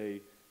love. It's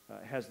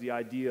has the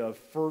idea of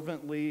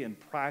fervently and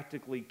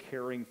practically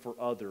caring for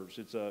others.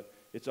 It's a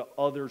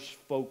others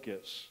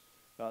focus.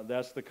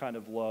 That's the kind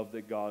of love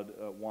that God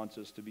wants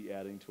us to be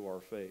adding to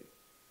our faith.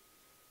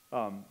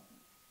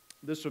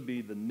 This would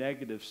be the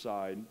negative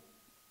side.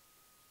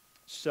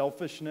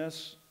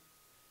 Selfishness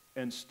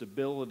and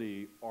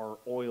stability are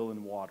oil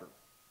and water.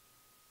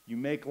 You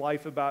make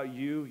life about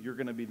you, you're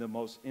going to be the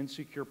most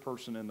insecure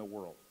person in the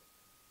world.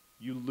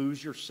 You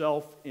lose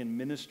yourself in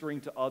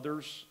ministering to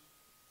others,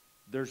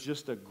 there's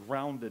just a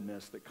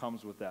groundedness that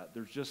comes with that.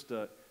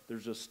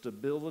 There's a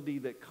stability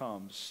that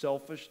comes.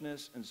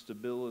 Selfishness and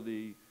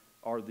stability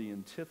are the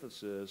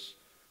antithesis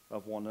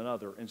of one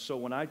another. And so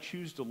when I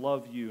choose to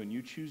love you and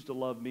you choose to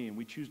love me and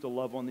we choose to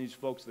love on these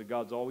folks that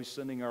God's always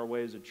sending our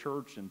way as a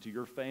church and to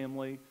your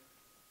family,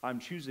 I'm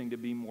choosing to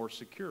be more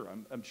secure.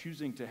 I'm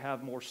choosing to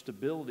have more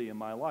stability in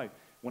my life.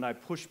 When I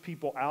push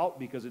people out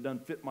because it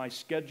doesn't fit my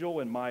schedule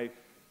and my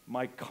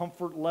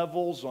comfort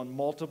levels on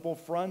multiple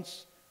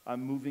fronts,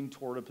 I'm moving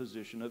toward a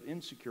position of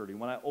insecurity.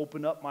 When I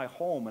open up my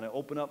home and I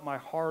open up my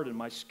heart and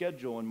my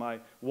schedule and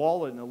my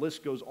wallet, and the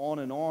list goes on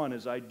and on,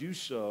 as I do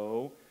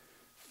so,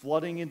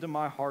 flooding into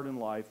my heart and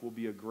life will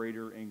be a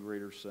greater and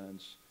greater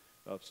sense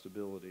of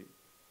stability.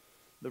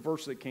 The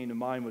verse that came to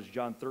mind was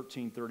John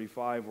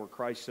 13:35, where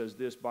Christ says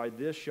this, "By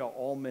this shall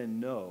all men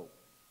know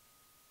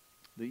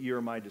that ye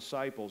are my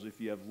disciples, if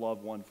ye have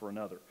love one for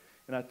another."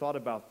 And I thought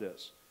about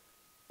this.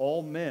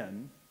 All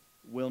men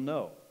will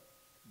know.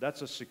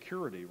 That's a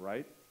security,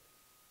 right?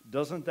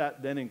 Doesn't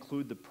that then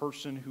include the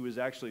person who is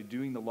actually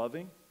doing the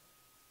loving?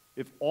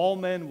 If all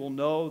men will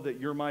know that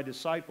you're my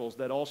disciples,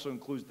 that also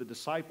includes the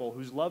disciple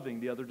who's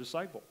loving the other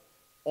disciple.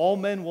 All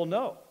men will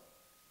know.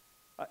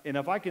 And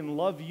if I can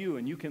love you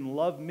and you can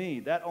love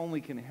me, that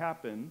only can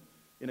happen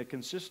in a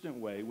consistent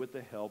way with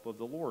the help of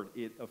the Lord.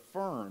 It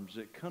affirms,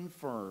 it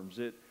confirms,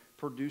 it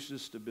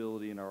produces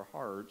stability in our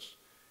hearts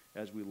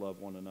as we love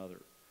one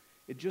another.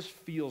 It just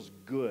feels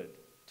good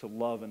to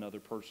love another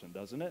person,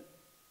 doesn't it?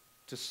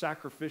 To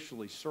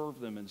sacrificially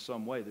serve them in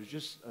some way. There's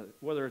just,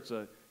 whether it's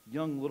a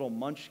young little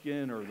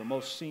munchkin or the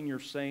most senior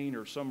saint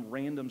or some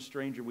random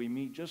stranger we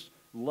meet, just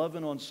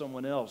loving on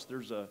someone else,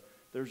 there's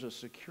a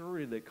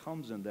security that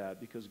comes in that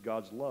because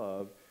God's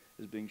love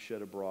is being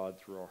shed abroad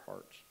through our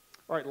hearts.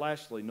 All right,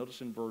 lastly,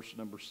 notice in verse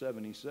number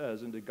 7, he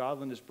says, "And to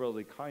godliness,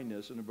 brotherly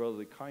kindness, and to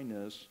brotherly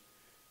kindness,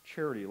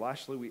 charity."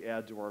 Lastly, we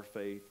add to our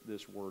faith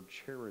this word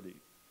charity.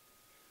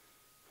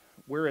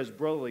 Whereas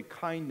brotherly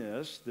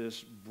kindness,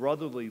 this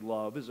brotherly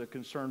love, is a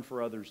concern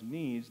for others'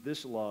 needs,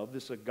 this love,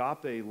 this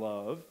agape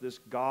love, this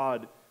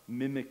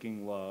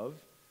God-mimicking love,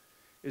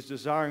 is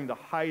desiring the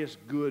highest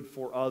good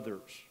for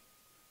others.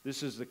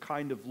 This is the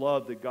kind of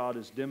love that God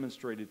has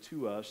demonstrated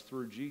to us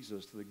through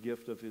Jesus, the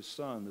gift of His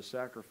Son, the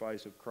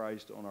sacrifice of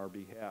Christ on our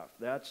behalf.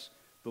 That's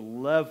the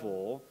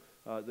level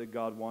that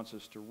God wants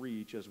us to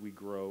reach as we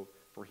grow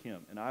for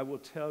Him. And I will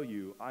tell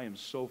you, I am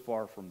so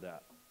far from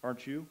that.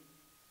 Aren't you?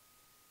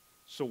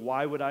 So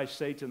why would I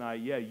say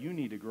tonight, yeah, you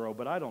need to grow,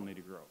 but I don't need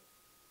to grow?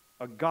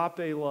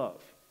 Agape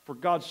love. For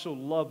God so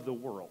loved the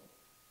world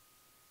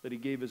that He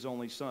gave His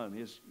only Son.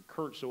 As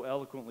Kurt so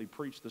eloquently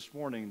preached this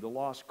morning, the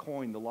lost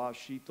coin, the lost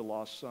sheep, the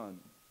lost son.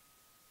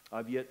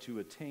 I've yet to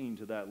attain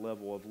to that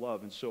level of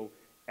love. And so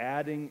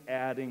adding,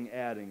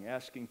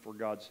 asking for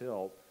God's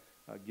help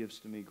gives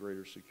to me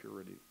greater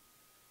security.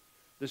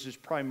 This is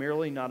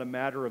primarily not a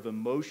matter of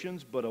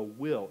emotions, but a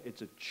will.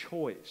 It's a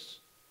choice.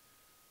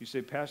 You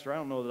say, "Pastor, I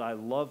don't know that I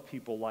love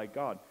people like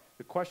God."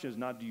 The question is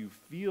not, do you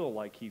feel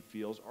like He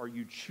feels? Are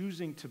you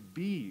choosing to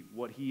be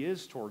what He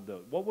is toward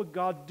those? What would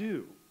God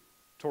do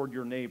toward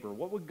your neighbor?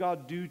 What would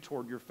God do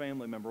toward your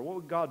family member? What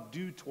would God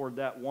do toward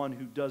that one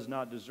who does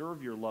not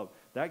deserve your love?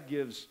 that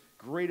gives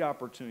great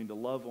opportunity to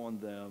love on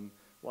them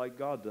like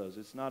God does.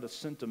 It's not a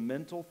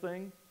sentimental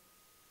thing.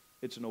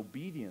 It's an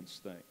obedience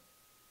thing.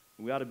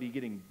 We ought to be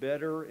getting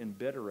better and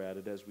better at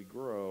it as we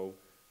grow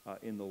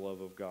in the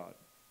love of God.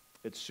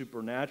 It's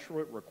supernatural.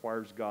 It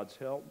requires God's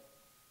help.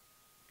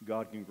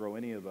 God can grow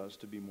any of us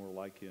to be more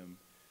like him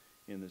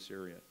in this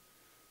area.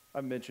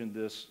 I've mentioned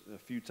this a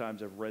few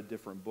times. I've read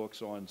different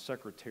books on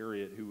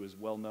Secretariat, who was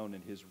well known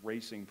in his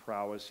racing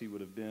prowess. He would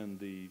have been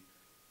the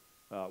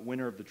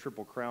winner of the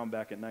Triple Crown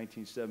back in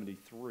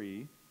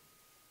 1973.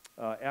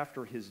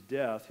 After his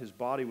death, his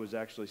body was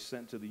actually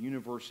sent to the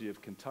University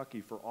of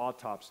Kentucky for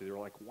autopsy. They were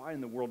like, why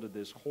in the world did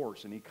this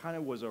horse? And he kind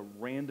of was a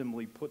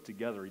randomly put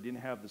together. He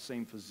didn't have the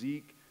same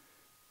physique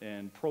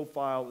and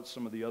profile that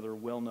some of the other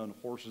well-known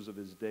horses of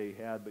his day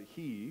had, but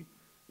he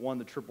won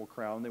the Triple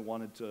Crown. They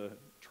wanted to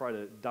try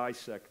to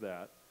dissect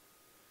that.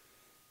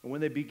 And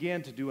when they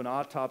began to do an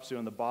autopsy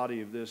on the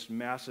body of this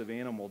massive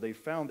animal, they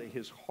found that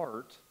his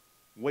heart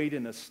weighed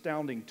an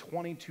astounding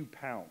 22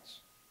 pounds.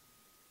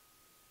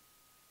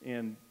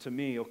 And to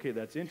me, okay,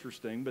 that's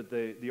interesting, but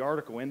the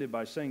article ended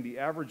by saying the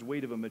average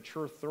weight of a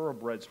mature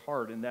thoroughbred's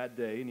heart in that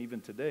day, and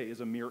even today, is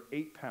a mere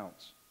 8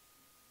 pounds.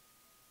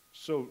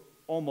 So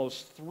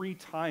almost 3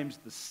 times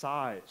the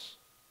size.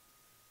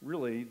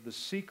 Really, the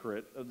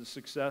secret of the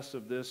success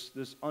of this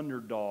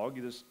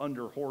underdog, this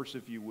underhorse,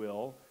 if you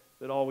will,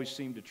 that always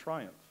seemed to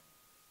triumph.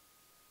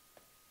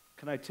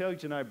 Can I tell you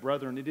tonight,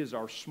 brethren, it is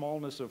our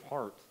smallness of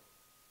heart.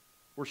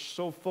 We're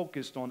so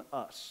focused on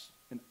us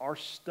and our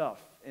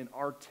stuff and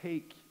our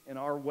take and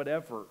our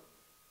whatever,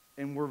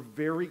 and we're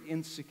very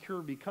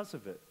insecure because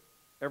of it.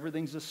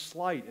 Everything's a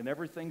slight, and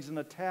everything's an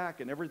attack,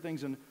 and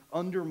everything's an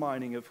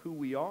undermining of who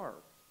we are.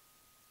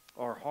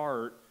 Our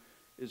heart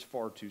is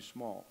far too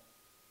small.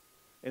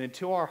 And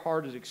until our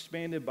heart is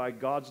expanded by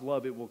God's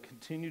love, it will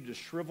continue to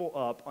shrivel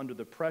up under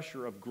the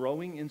pressure of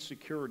growing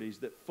insecurities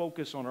that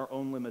focus on our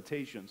own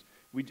limitations.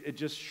 It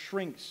just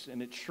shrinks,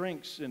 and it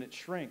shrinks, and it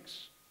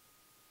shrinks.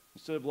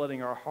 Instead of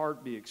letting our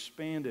heart be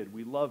expanded,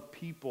 we love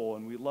people,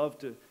 and we love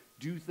to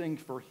do things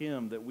for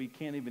him that we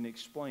can't even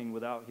explain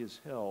without his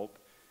help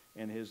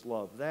and his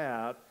love.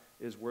 That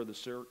is where the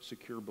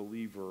secure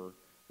believer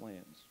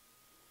lands.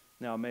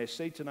 Now, may I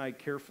say tonight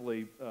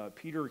carefully,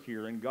 Peter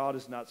here, and God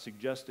is not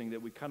suggesting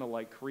that we kind of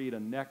like create a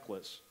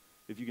necklace,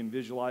 if you can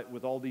visualize,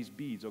 with all these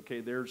beads.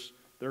 Okay, there's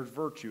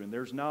virtue, and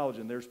there's knowledge,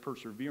 and there's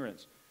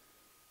perseverance.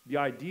 The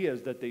idea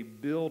is that they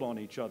build on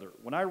each other.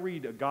 When I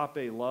read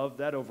agape love,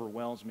 that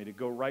overwhelms me to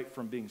go right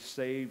from being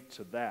saved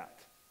to that.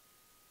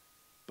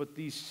 But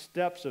these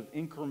steps of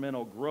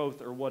incremental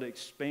growth are what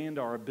expand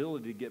our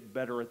ability to get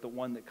better at the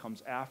one that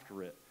comes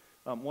after it.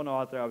 One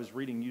author I was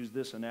reading used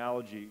this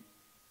analogy.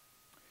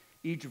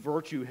 Each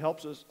virtue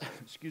helps us,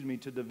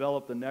 to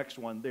develop the next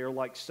one. They are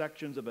like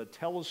sections of a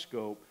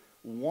telescope.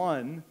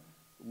 One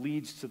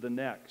leads to the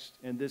next.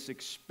 And this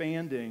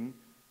expanding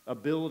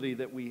ability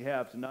that we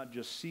have to not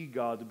just see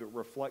God, but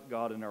reflect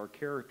God in our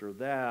character,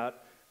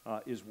 that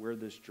is where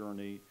this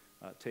journey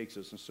takes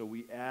us. And so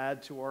we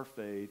add to our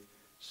faith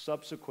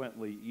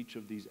subsequently each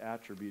of these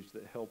attributes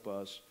that help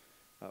us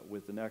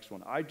with the next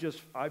one. I've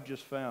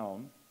just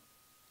found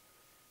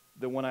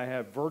that when I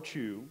have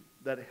virtue,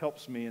 that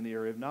helps me in the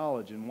area of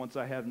knowledge. And once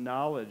I have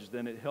knowledge,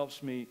 then it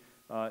helps me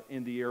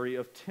in the area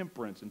of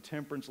temperance. And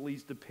temperance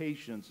leads to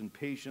patience, and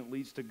patience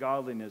leads to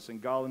godliness, and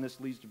godliness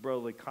leads to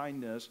brotherly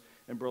kindness,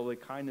 and brotherly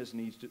kindness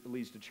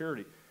leads to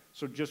charity.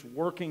 So just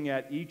working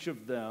at each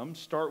of them,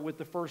 start with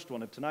the first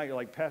one. If tonight you're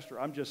like, Pastor,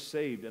 I'm just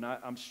saved, and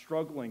I'm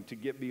struggling to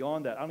get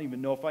beyond that. I don't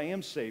even know if I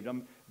am saved.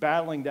 I'm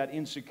battling that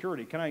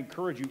insecurity. Can I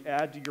encourage you,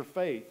 add to your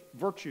faith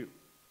virtue.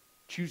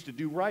 Choose to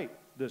do right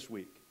this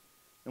week.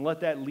 And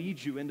let that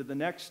lead you into the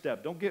next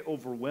step. Don't get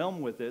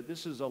overwhelmed with it.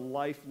 This is a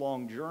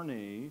lifelong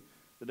journey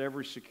that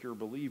every secure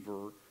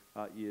believer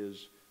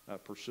is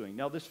pursuing.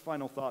 Now, this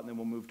final thought, and then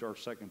we'll move to our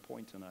second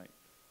point tonight.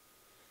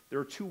 There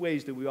are 2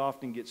 ways that we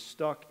often get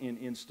stuck in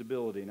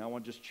instability. And I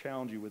want to just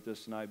challenge you with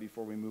this tonight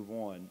before we move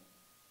on.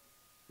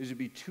 These would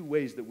be 2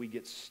 ways that we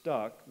get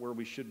stuck where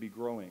we should be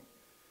growing.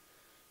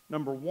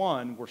 Number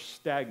 1, we're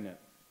stagnant.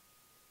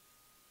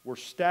 We're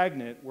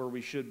stagnant where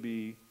we should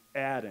be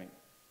adding.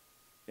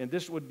 And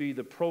this would be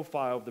the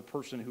profile of the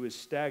person who is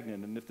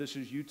stagnant. And if this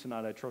is you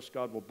tonight, I trust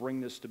God will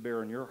bring this to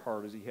bear in your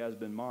heart as he has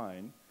been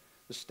mine.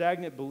 The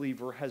stagnant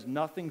believer has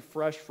nothing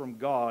fresh from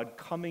God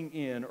coming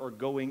in or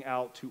going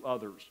out to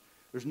others.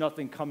 There's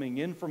nothing coming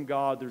in from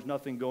God. There's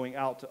nothing going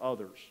out to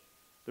others.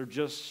 They're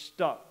just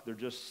stuck. They're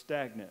just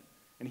stagnant.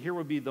 And here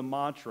would be the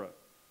mantra.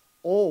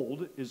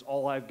 Old is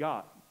all I've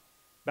got.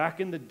 Back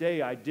in the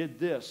day, I did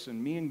this,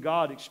 and me and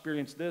God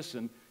experienced this,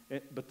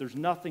 but there's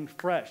nothing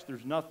fresh.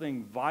 There's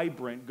nothing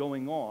vibrant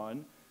going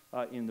on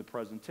in the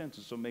present tense.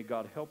 And so may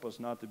God help us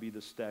not to be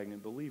the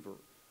stagnant believer.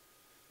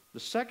 The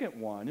second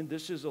one, and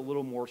this is a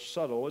little more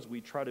subtle as we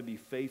try to be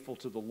faithful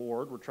to the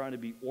Lord. We're trying to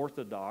be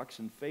orthodox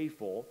and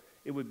faithful.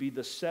 It would be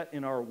the set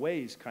in our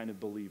ways kind of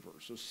believer.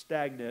 So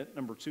stagnant,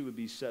 number 2, would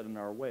be set in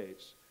our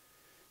ways.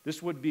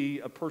 This would be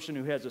a person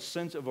who has a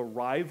sense of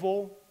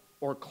arrival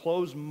or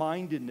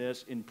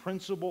closed-mindedness in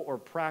principle or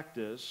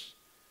practice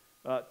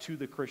to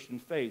the Christian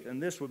faith.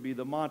 And this would be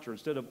the mantra.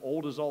 Instead of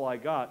old is all I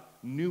got,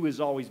 new is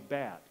always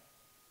bad.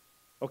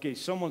 Okay,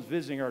 someone's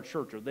visiting our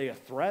church. Are they a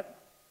threat?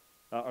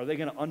 Are they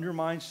going to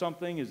undermine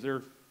something?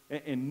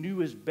 And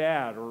new is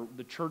bad, or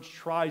the church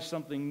tries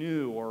something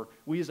new, or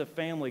we as a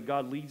family,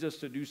 God leads us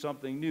to do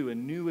something new,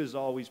 and new is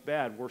always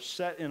bad. We're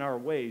set in our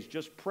ways,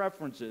 just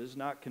preferences,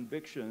 not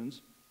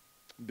convictions,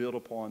 built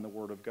upon the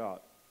Word of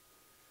God.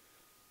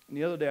 And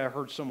the other day I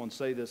heard someone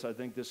say this. I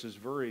think this is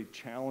very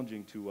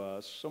challenging to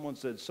us. Someone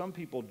said, some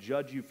people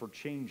judge you for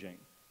changing.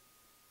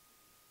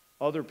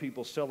 Other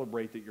people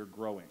celebrate that you're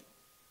growing.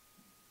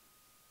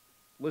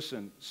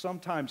 Listen,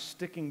 sometimes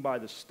sticking by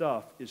the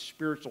stuff is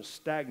spiritual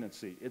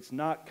stagnancy. It's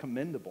not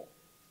commendable.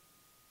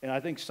 And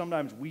I think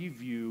sometimes we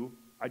view,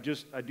 I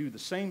do the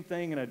same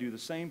thing, and I do the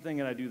same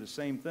thing, and I do the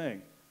same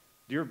thing.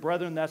 Dear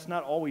brethren, that's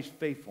not always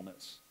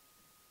faithfulness.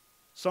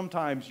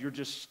 Sometimes you're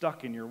just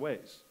stuck in your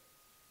ways.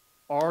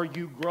 Are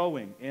you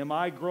growing? Am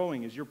I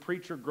growing? Is your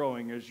preacher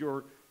growing? Is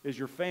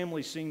your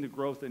family seeing the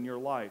growth in your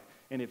life?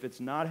 And if it's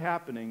not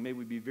happening, may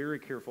we be very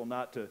careful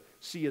not to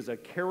see as a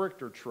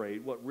character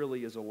trait what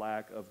really is a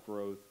lack of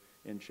growth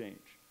and change.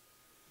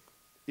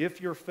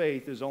 If your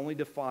faith is only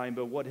defined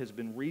by what has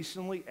been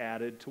recently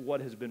added to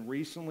what has been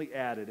recently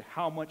added,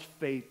 how much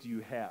faith do you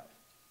have?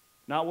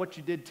 Not what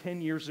you did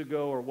 10 years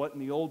ago or what in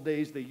the old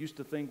days they used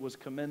to think was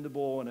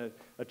commendable and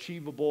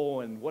achievable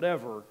and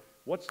whatever.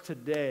 What's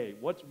today?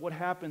 What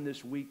happened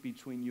this week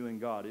between you and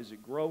God? Is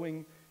it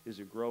growing? Is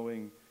it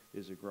growing?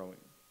 Is it growing?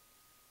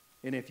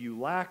 And if you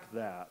lack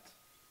that,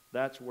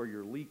 that's where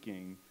you're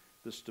leaking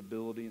the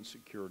stability and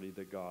security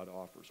that God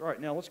offers. All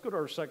right, now let's go to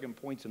our second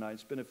point tonight and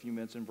spend a few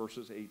minutes in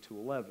verses 8 to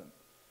 11.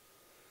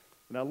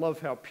 And I love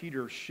how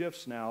Peter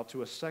shifts now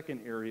to a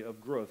second area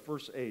of growth.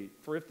 Verse 8,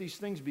 for if these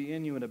things be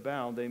in you and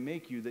abound, they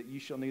make you that ye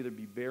shall neither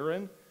be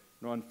barren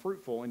nor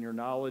unfruitful in the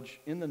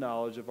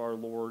knowledge of our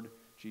Lord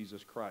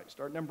Jesus Christ.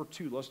 All right, number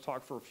 2, let's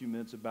talk for a few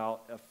minutes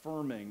about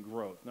affirming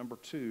growth. Number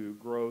 2,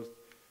 growth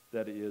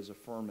that is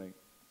affirming.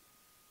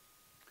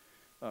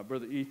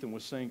 Brother Ethan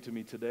was saying to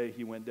me today,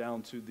 he went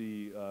down to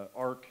the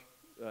Ark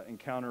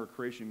Encounter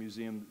Creation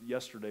Museum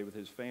yesterday with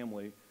his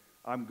family.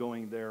 I'm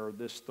going there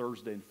this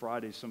Thursday and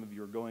Friday. Some of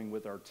you are going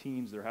with our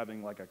teens. They're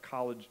having like a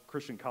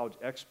Christian college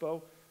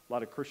expo. A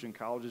lot of Christian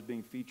colleges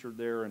being featured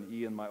there, and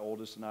Ian, my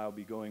oldest, and I will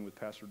be going with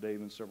Pastor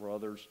Dave and several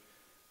others.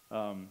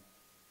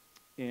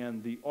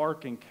 And the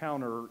Ark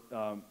Encounter,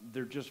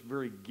 they're just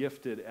very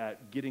gifted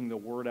at getting the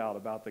word out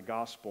about the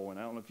gospel. And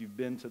I don't know if you've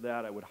been to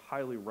that. I would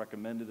highly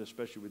recommend it,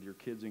 especially with your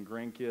kids and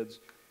grandkids.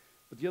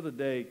 But the other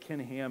day, Ken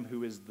Ham,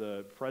 who is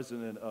the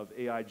president of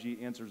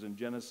AIG Answers in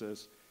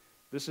Genesis,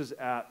 this is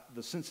at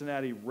the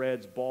Cincinnati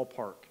Reds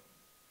ballpark.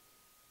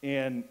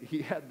 And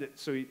he had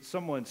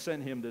someone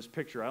sent him this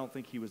picture. I don't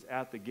think he was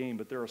at the game,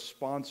 but they're a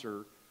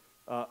sponsor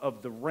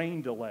of the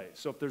rain delay.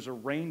 So if there's a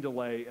rain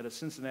delay at a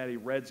Cincinnati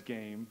Reds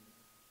game,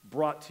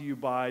 brought to you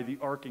by the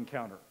Ark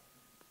Encounter.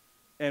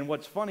 And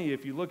what's funny,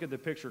 if you look at the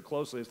picture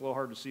closely, it's a little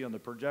hard to see on the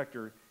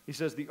projector. He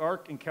says the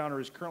Ark Encounter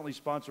is currently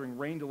sponsoring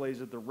rain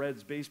delays at the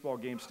Reds baseball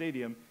game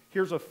stadium.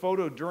 Here's a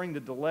photo during the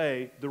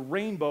delay. The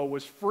rainbow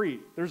was free.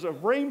 There's a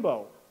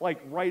rainbow,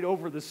 like right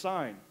over the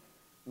sign.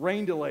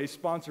 Rain delay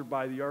sponsored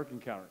by the Ark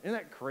Encounter. Isn't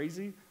that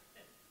crazy?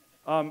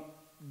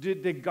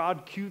 Did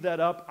God cue that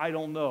up? I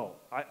don't know.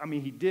 I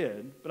mean, he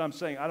did, but I'm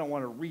saying I don't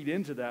want to read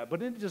into that.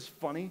 But isn't it just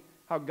funny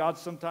how God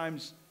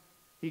sometimes,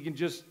 he can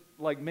just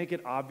like make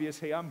it obvious,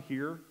 hey, I'm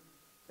here,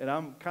 and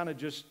I'm kind of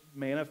just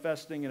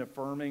manifesting and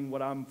affirming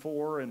what I'm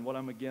for and what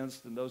I'm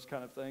against and those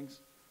kind of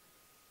things.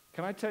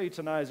 Can I tell you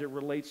tonight, as it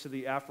relates to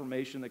the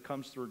affirmation that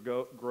comes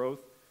through growth,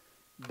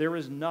 there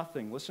is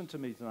nothing, listen to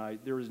me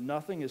tonight, there is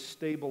nothing as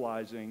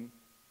stabilizing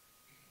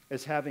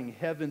as having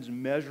heaven's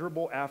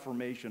measurable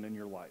affirmation in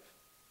your life.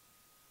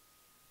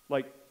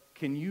 Like,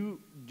 do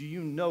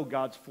you know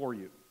God's for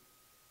you?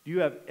 Do you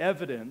have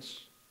evidence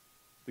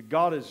that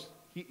God is,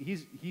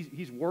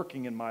 He's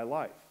working in my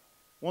life?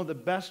 One of the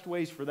best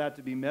ways for that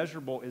to be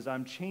measurable is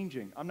I'm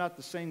changing. I'm not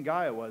the same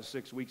guy I was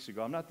 6 weeks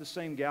ago. I'm not the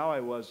same gal I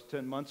was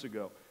 10 months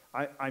ago.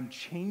 I'm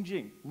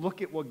changing.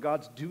 Look at what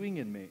God's doing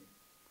in me.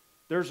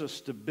 There's a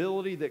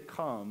stability that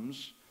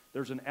comes.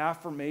 There's an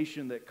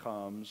affirmation that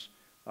comes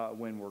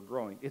when we're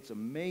growing. It's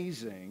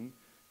amazing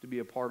to be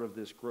a part of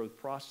this growth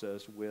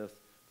process with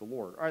the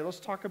Lord. All right, let's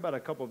talk about a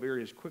couple of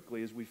areas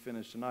quickly as we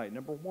finish tonight.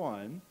 Number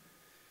one,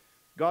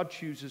 God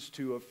chooses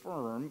to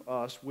affirm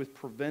us with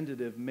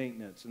preventative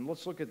maintenance. And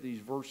let's look at these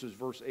verses,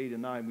 verse 8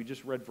 and 9. We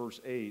just read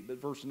verse 8,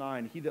 but verse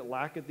 9, he that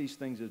lacketh these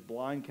things is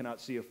blind, cannot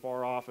see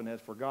afar off, and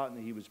hath forgotten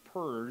that he was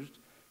purged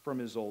from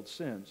his old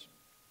sins.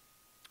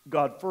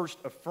 God first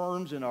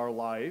affirms in our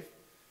life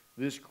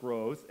this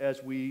growth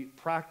as we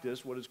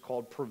practice what is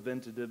called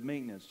preventative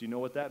maintenance. Do you know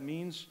what that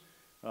means?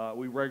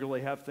 We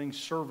regularly have things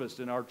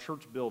serviced in our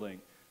church building.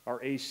 Our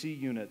AC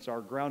units,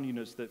 our ground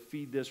units that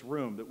feed this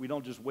room, that we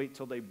don't just wait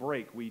till they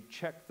break. We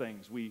check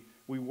things. We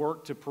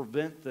work to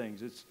prevent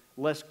things. It's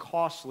less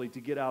costly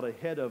to get out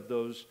ahead of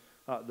those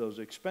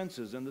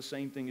expenses. And the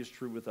same thing is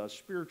true with us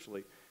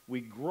spiritually. We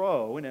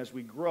grow, and as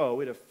we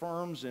grow, it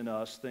affirms in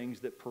us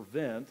things that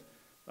prevent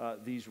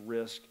these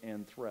risks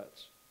and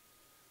threats.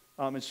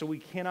 And so we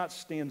cannot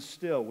stand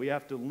still. We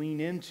have to lean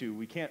into,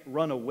 we can't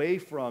run away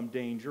from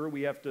danger.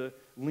 We have to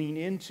lean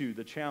into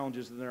the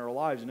challenges in our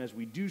lives. And as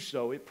we do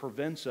so, it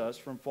prevents us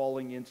from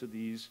falling into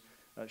these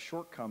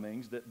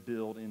shortcomings that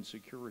build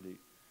insecurity.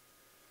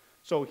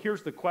 So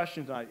here's the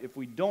question tonight. If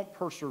we don't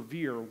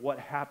persevere, what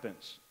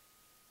happens?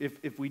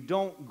 If we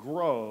don't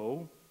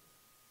grow,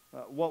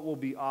 what will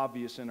be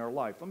obvious in our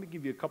life? Let me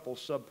give you a couple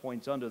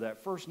subpoints under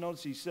that. First,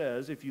 notice he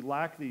says, if you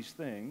have these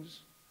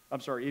things,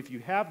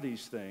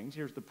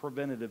 here's the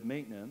preventative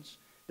maintenance,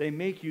 they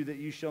make you that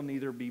you shall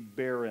neither be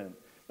barren.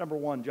 Number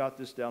one, jot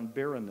this down,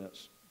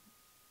 barrenness.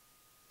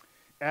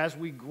 As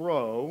we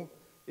grow,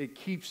 it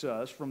keeps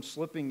us from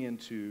slipping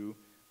into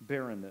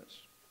barrenness.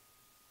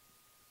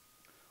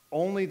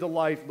 Only the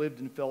life lived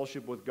in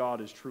fellowship with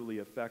God is truly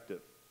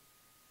effective.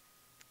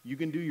 You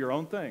can do your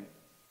own thing,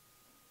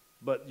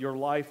 but your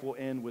life will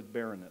end with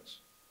barrenness.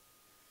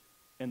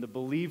 And the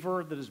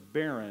believer that is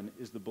barren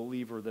is the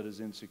believer that is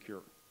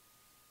insecure.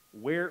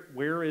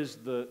 Where is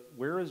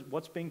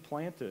what's being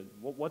planted?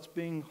 What's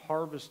being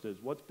harvested?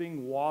 What's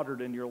being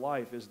watered in your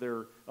life? Is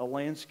there a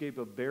landscape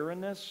of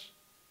barrenness,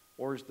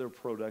 or is there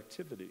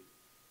productivity?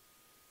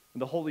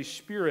 And the Holy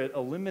Spirit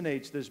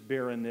eliminates this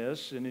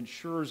barrenness and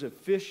ensures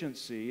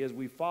efficiency as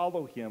we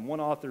follow Him.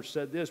 One author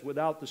said this,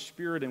 without the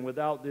Spirit and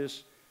without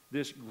this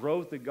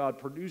growth that God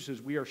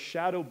produces, we are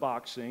shadow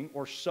boxing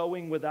or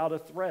sowing without a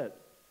thread.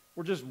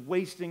 We're just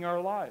wasting our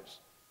lives.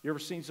 You ever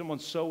seen someone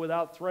sow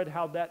without thread?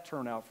 How'd that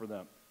turn out for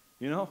them?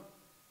 You know?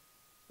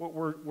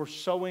 We're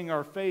sowing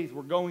our faith.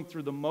 We're going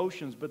through the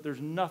motions, but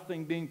there's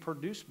nothing being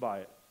produced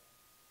by it.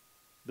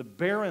 The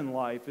barren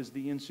life is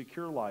the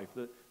insecure life.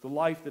 The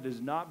life that is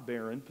not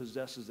barren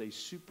possesses a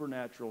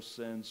supernatural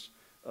sense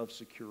of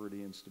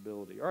security and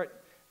stability. All right,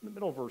 in the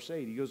middle of verse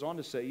 8, he goes on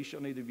to say, you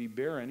shall neither be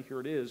barren, here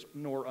it is,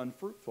 nor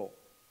unfruitful.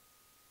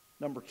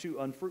 Number two,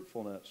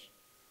 unfruitfulness.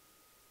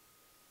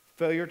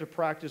 Failure to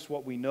practice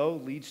what we know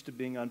leads to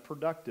being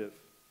unproductive.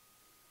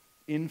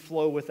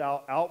 Inflow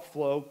without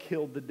outflow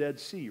killed the Dead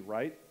Sea,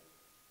 right?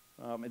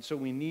 And so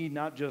we need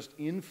not just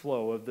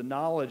inflow of the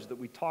knowledge that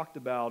we talked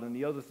about and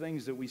the other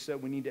things that we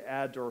said we need to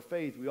add to our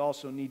faith. We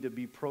also need to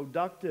be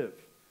productive.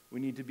 We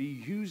need to be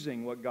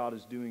using what God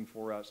is doing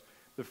for us.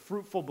 The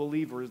fruitful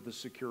believer is the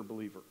secure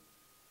believer.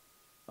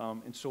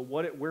 And so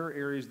where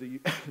areas that you,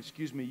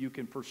 you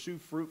can pursue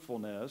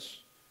fruitfulness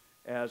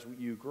as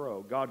you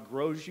grow. God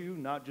grows you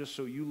not just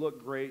so you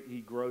look great. He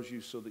grows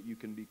you so that you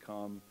can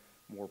become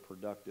more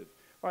productive.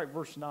 All right,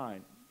 verse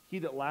 9. He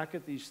that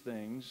lacketh these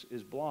things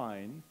is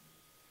blind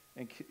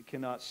and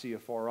cannot see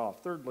afar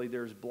off. Thirdly,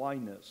 there's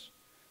blindness.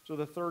 So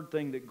the third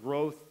thing that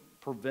growth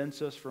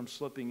prevents us from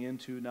slipping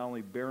into, not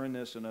only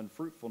barrenness and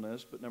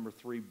unfruitfulness, but number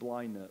three,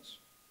 blindness.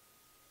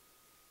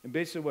 And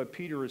basically what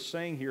Peter is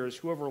saying here is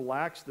whoever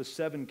lacks the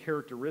 7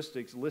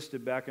 characteristics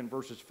listed back in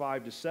verses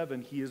 5 to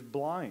 7, he is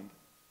blind.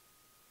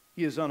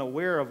 He is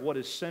unaware of what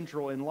is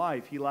central in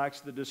life. He lacks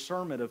the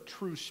discernment of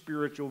true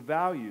spiritual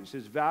values.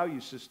 His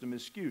value system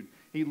is skewed.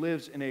 He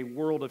lives in a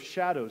world of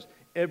shadows.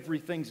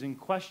 Everything's in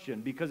question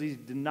because he's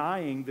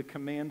denying the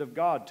command of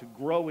God to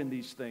grow in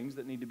these things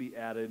that need to be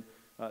added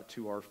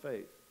to our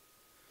faith.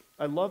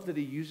 I love that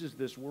he uses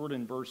this word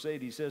in verse 8.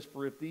 He says,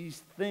 for if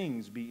these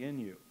things be in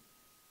you,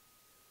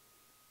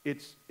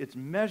 it's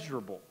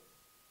measurable.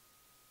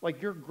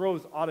 Like your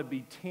growth ought to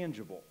be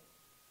tangible.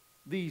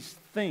 These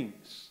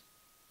things.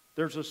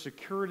 There's a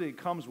security that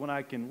comes when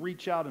I can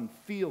reach out and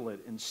feel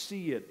it and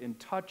see it and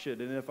touch it.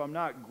 And if I'm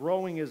not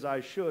growing as I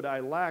should, I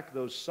lack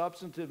those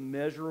substantive,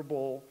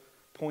 measurable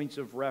points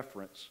of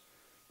reference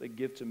that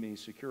give to me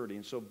security.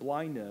 And so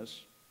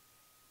blindness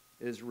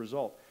is a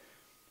result.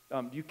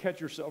 Do you catch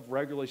yourself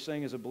regularly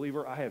saying as a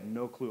believer, I have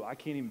no clue. I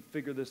can't even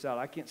figure this out.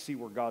 I can't see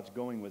where God's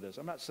going with this.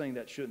 I'm not saying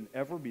that shouldn't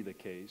ever be the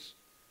case.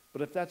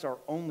 But if that's our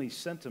only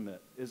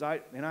sentiment,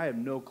 I have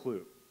no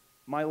clue.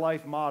 My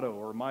life motto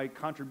or my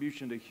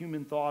contribution to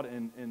human thought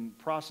and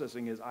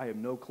processing is I have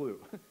no clue.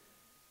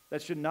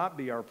 That should not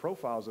be our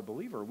profile as a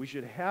believer. We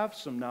should have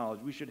some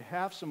knowledge. We should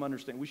have some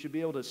understanding. We should be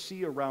able to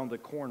see around the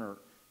corner,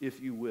 if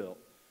you will,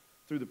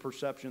 through the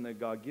perception that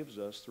God gives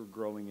us through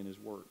growing in His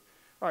Word.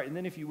 All right, and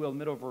then if you will,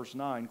 middle of verse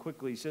 9,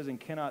 quickly, he says, and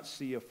cannot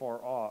see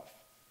afar off.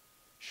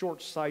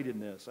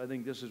 Short-sightedness. I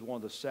think this is one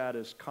of the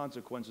saddest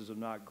consequences of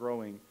not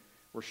growing.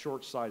 We're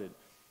short-sighted.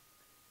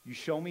 You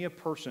show me a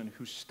person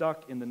who's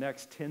stuck in the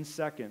next 10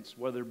 seconds,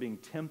 whether they're being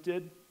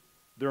tempted,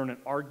 they're in an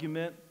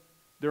argument,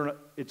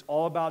 it's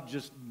all about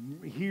just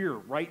here,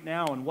 right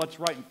now, and what's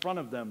right in front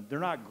of them. They're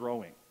not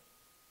growing.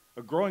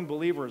 A growing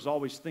believer is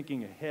always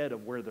thinking ahead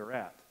of where they're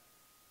at.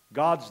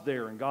 God's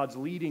there, and God's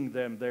leading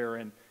them there,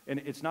 and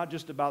it's not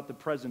just about the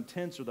present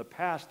tense or the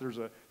past.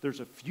 There's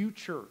a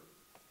future,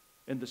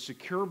 and the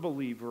secure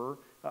believer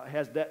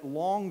has that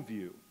long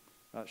view.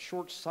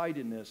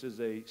 Short-sightedness is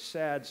a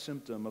sad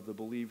symptom of the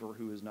believer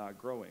who is not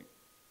growing.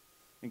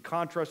 In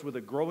contrast with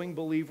a growing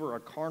believer, a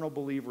carnal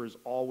believer is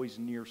always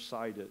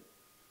nearsighted.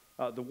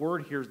 The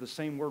word here is the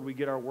same word we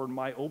get our word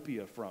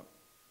myopia from.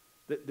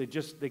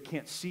 They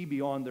can't see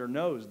beyond their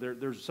nose.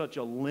 There's such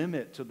a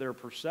limit to their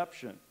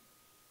perception.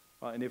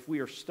 And if we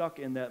are stuck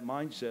in that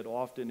mindset,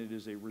 often it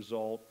is a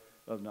result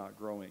of not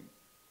growing.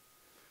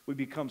 We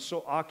become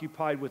so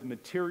occupied with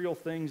material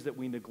things that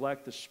we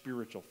neglect the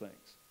spiritual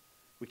things.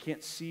 We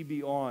can't see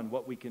beyond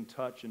what we can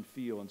touch and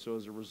feel. And so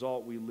as a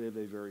result, we live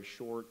a very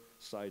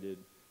short-sighted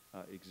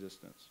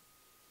existence.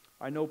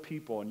 I know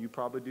people, and you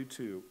probably do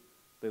too,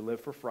 they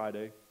live for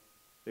Friday,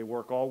 they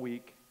work all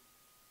week,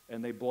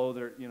 and they blow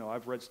their,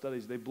 I've read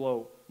studies, they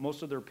blow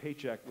most of their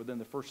paycheck within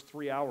the first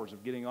 3 hours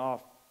of getting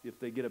off if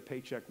they get a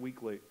paycheck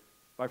weekly.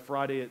 By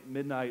Friday at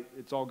midnight,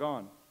 it's all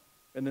gone.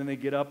 And then they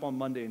get up on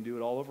Monday and do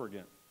it all over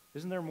again.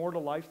 Isn't there more to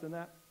life than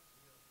that?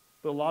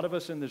 But a lot of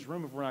us in this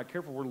room, if we're not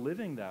careful, we're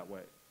living that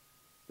way.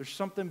 There's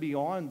something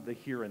beyond the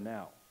here and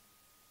now.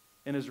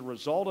 And as a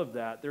result of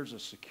that, there's a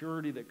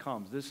security that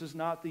comes. This is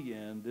not the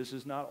end. This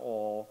is not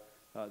all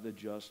that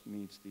just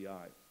meets the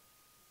eye.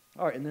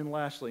 All right, and then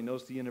lastly,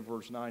 notice the end of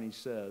verse 9, he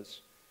says,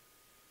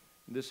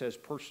 this has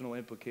personal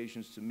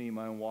implications to me,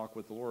 my own walk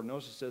with the Lord.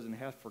 Notice it says, and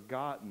hath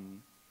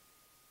forgotten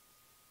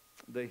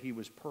that he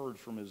was purged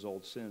from his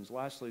old sins.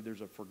 Lastly,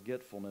 there's a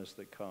forgetfulness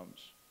that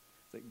comes.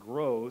 That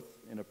growth,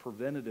 in a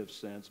preventative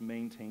sense,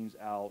 maintains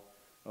out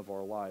of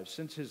our lives.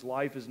 Since his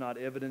life is not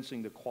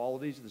evidencing the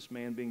qualities of this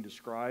man being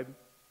described,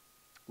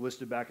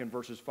 listed back in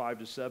verses 5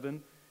 to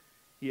 7,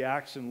 he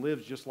acts and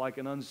lives just like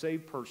an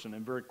unsaved person,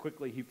 and very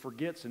quickly he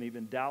forgets and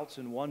even doubts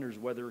and wonders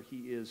whether he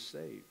is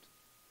saved.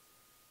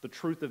 The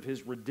truth of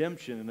his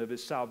redemption and of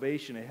his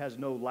salvation, it has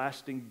no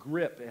lasting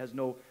grip. It has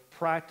no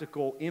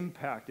practical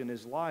impact in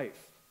his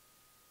life.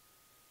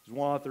 As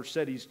one author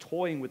said, he's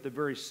toying with the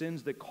very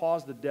sins that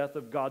caused the death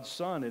of God's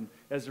Son, and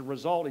as a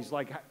result, he's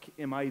like,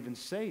 am I even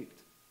saved?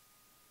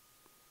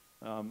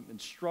 And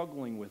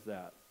struggling with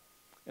that.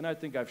 And I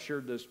think I've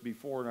shared this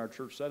before in our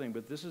church setting,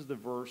 but this is the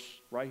verse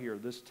right here,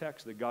 this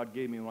text that God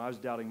gave me when I was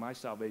doubting my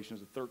salvation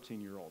as a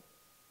 13-year-old.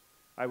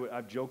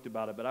 I've joked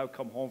about it, but I would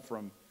come home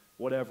from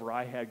whatever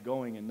I had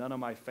going, and none of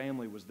my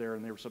family was there,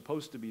 and they were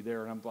supposed to be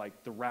there, and I'm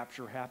like, the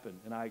rapture happened,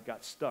 and I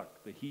got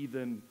stuck, the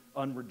heathen,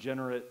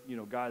 unregenerate,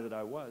 guy that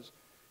I was.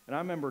 And I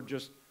remember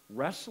just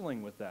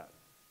wrestling with that.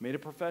 Made a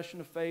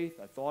profession of faith.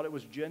 I thought it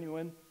was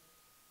genuine.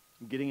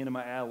 Getting into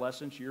my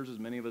adolescence years, as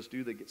many of us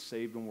do, that get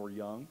saved when we're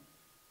young.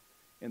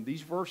 And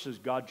these verses,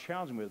 God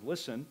challenged me with,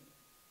 listen,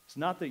 it's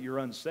not that you're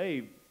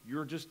unsaved.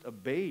 You're just a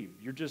babe.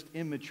 You're just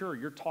immature.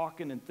 You're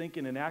talking and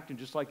thinking and acting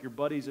just like your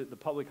buddies at the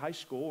public high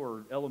school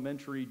or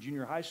elementary,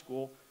 junior high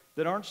school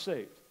that aren't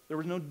saved. There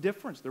was no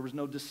difference. There was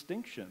no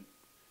distinction.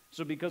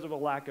 So because of a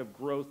lack of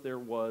growth, there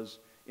was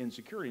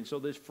insecurity. And so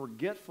this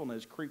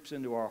forgetfulness creeps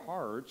into our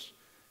hearts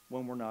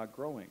when we're not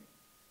growing.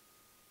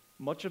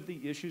 Much of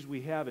the issues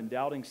we have in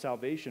doubting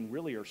salvation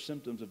really are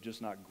symptoms of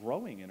just not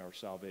growing in our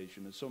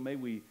salvation. And so may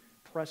we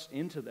press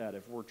into that.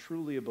 If we're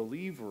truly a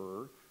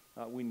believer,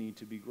 we need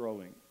to be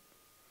growing.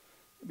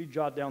 Let me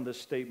jot down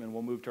this statement.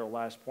 We'll move to our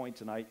last point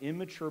tonight.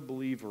 Immature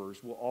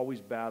believers will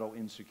always battle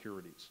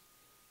insecurities.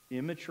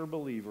 Immature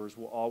believers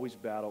will always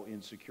battle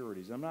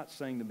insecurities. I'm not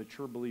saying the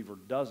mature believer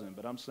doesn't,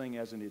 but I'm saying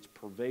as in it's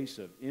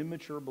pervasive.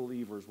 Immature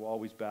believers will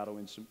always battle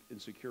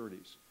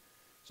insecurities.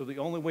 So the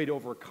only way to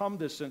overcome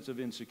this sense of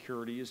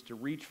insecurity is to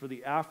reach for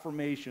the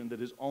affirmation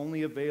that is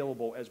only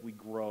available as we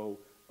grow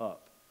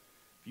up.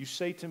 If you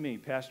say to me,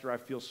 Pastor, I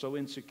feel so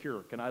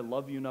insecure, can I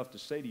love you enough to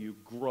say to you,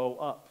 grow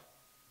up?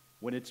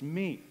 When it's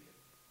me,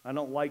 I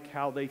don't like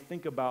how they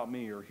think about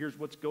me, or here's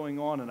what's going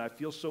on, and I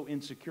feel so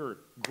insecure.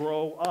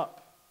 Grow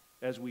up.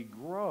 As we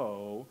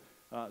grow,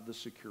 the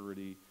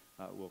security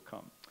will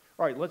come.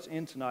 All right, let's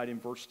end tonight in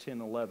verse 10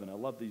 and 11. I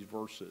love these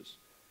verses.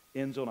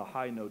 Ends on a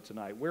high note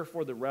tonight.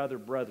 Wherefore the rather,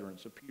 brethren.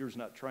 So Peter's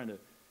not trying to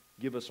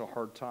give us a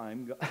hard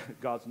time.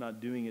 God's not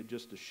doing it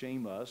just to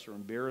shame us or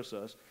embarrass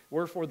us.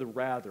 Wherefore the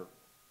rather.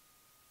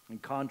 In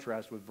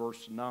contrast with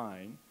verse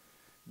 9.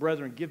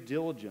 Brethren, give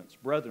diligence.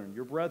 Brethren,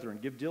 your brethren,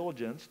 give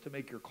diligence to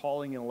make your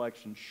calling and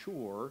election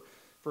sure.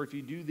 For if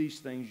you do these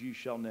things, you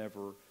shall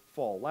never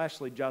fall.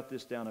 Lastly, jot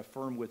this down,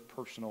 affirm with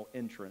personal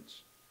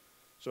entrance.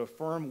 So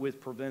affirm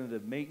with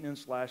preventative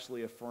maintenance.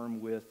 Lastly,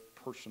 affirm with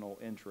personal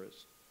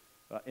entrance.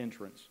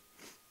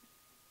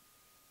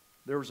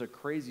 There was a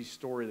crazy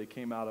story that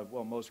came out of,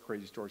 well, most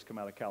crazy stories come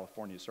out of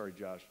California. Sorry,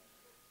 Josh.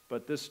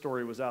 But this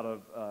story was out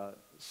of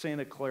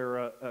Santa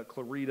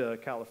Clarita,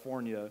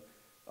 California,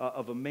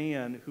 of a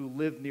man who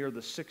lived near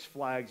the Six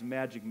Flags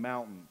Magic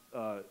Mountain.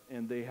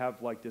 And they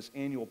have like this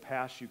annual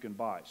pass you can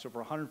buy. So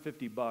for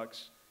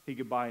 $150, he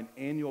could buy an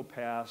annual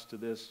pass to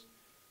this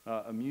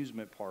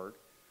amusement park.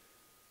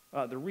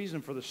 The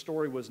reason for the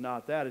story was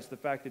not that. It's the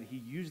fact that he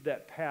used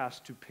that pass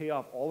to pay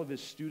off all of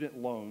his student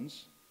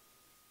loans,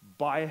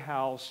 buy a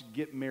house,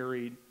 get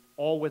married,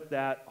 all with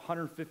that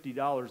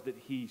 $150 that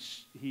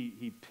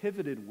he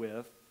pivoted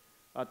with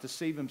to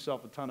save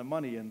himself a ton of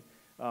money. And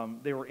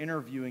they were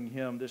interviewing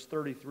him, this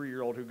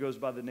 33-year-old who goes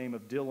by the name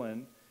of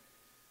Dylan,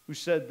 who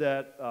said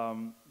that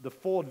the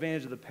full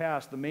advantage of the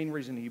pass, the main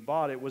reason he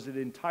bought it was it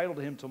entitled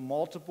him to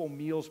multiple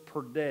meals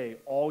per day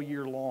all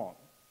year long.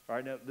 All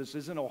right, now this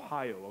isn't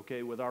Ohio,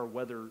 okay, with our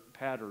weather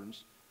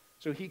patterns.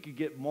 so he could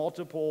get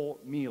multiple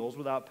meals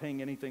without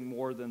paying anything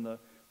more than the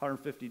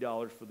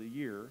 $150 for the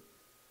year.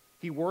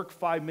 He worked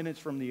 5 minutes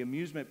from the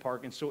amusement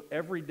park, and so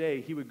every day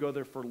he would go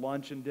there for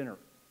lunch and dinner.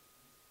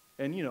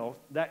 And,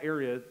 that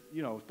area,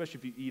 especially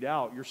if you eat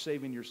out, you're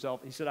saving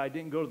yourself. He said, I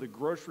didn't go to the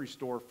grocery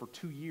store for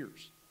 2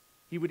 years.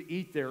 He would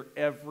eat there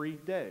every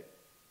day.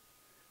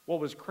 What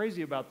was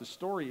crazy about the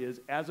story is,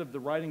 as of the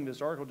writing of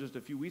this article just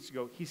a few weeks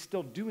ago, he's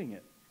still doing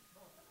it.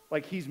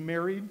 Like, he's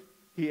married,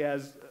 he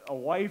has a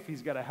wife,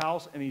 he's got a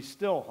house, and he's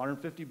still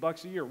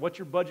 $150 a year. What's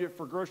your budget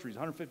for groceries?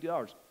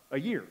 $150 a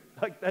year.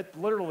 Like, that's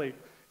literally.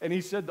 And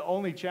he said the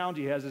only challenge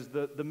he has is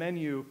the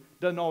menu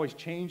doesn't always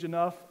change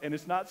enough, and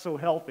it's not so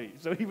healthy.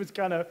 So he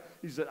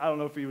said, I don't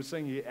know if he was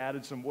saying he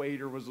added some weight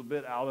or was a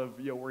bit out of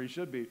where he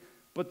should be.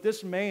 But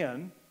this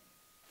man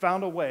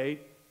found a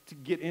way to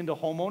get into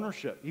home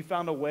ownership. He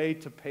found a way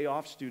to pay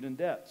off student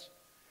debts.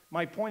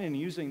 My point in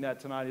using that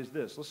tonight is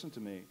this. Listen to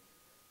me.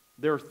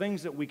 There are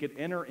things that we could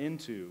enter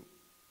into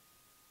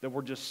that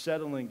we're just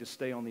settling to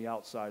stay on the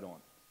outside on.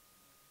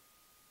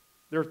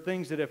 There are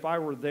things that if I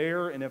were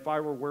there and if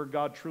I were where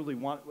God truly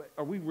wants,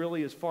 are we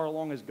really as far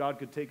along as God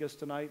could take us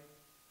tonight?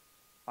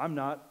 I'm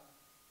not.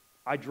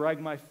 I drag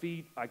my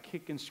feet, I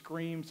kick and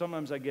scream.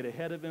 Sometimes I get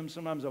ahead of him,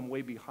 sometimes I'm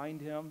way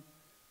behind him.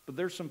 But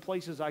there's some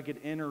places I could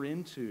enter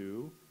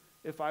into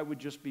if I would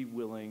just be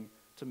willing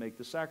to make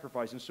the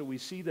sacrifice. And so we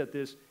see that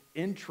this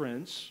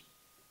entrance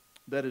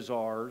that is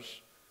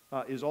ours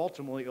is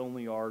ultimately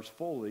only ours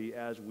fully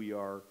as we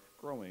are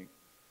growing.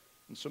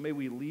 And so may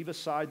we leave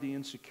aside the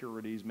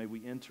insecurities, may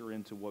we enter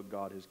into what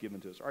God has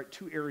given to us. All right,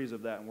 2 areas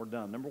of that and we're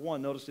done. Number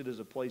 1, notice it is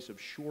a place of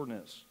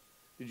sureness.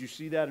 Did you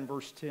see that in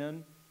verse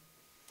 10?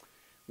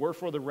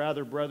 Wherefore the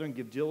rather, brethren,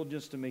 give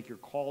diligence to make your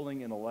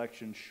calling and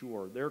election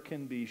sure. There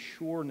can be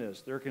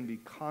sureness, there can be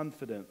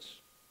confidence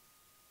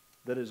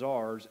that is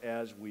ours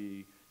as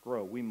we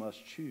grow. We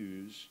must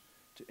choose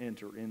to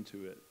enter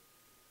into it.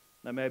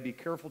 Now, may I be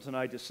careful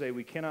tonight to say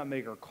we cannot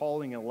make our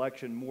calling and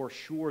election more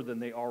sure than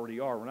they already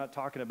are. We're not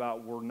talking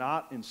about we're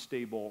not in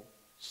stable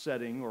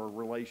setting or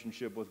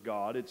relationship with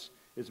God. It's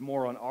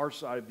more on our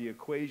side of the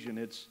equation.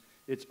 It's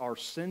our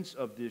sense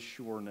of this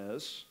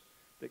sureness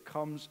that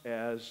comes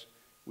as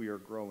we are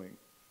growing.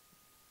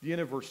 At the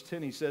end of verse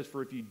 10, he says,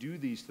 for if you do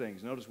these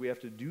things, notice we have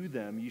to do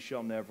them, you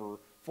shall never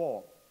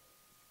fall.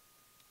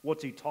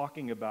 What's he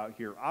talking about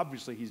here?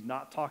 Obviously, he's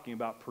not talking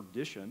about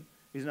perdition.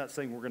 He's not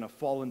saying we're going to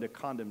fall into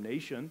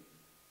condemnation.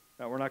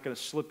 We're not going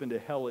to slip into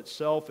hell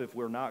itself if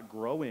we're not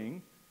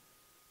growing.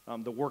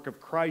 The work of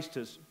Christ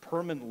has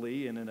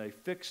permanently and in a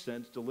fixed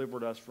sense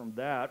delivered us from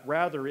that.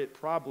 Rather, it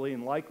probably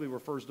and likely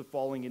refers to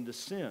falling into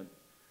sin,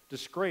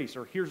 disgrace,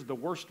 or here's the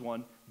worst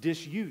one,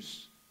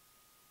 disuse.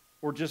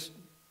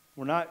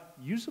 We're not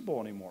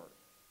usable anymore.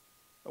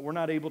 We're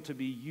not able to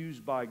be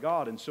used by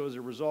God. And so as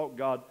a result,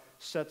 God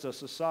sets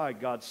us aside.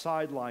 God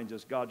sidelines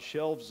us. God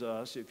shelves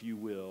us, if you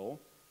will,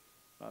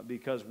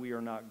 because we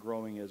are not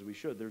growing as we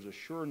should. There's a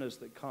sureness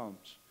that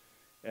comes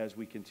as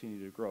we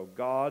continue to grow.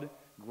 God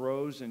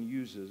grows and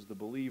uses the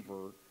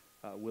believer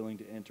willing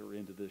to enter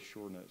into this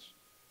sureness.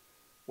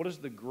 What is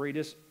the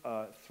greatest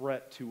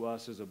threat to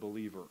us as a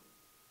believer?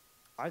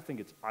 I think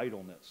it's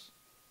idleness.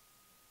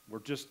 We're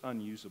just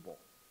unusable.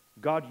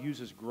 God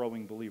uses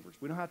growing believers.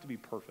 We don't have to be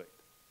perfect.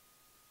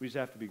 We just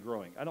have to be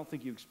growing. I don't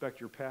think you expect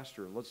your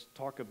pastor, let's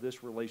talk of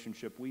this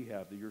relationship we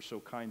have that you're so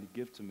kind to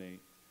give to me.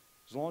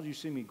 As long as you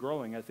see me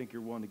growing, I think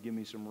you're willing to give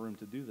me some room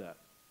to do that.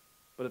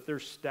 But if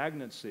there's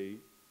stagnancy,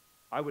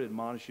 I would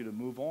admonish you to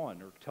move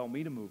on or tell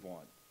me to move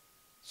on.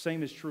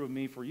 Same is true of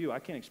me for you. I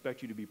can't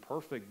expect you to be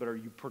perfect, but are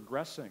you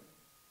progressing?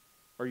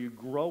 Are you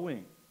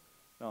growing?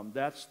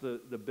 That's the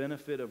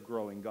benefit of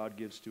growing. God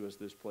gives to us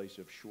this place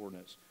of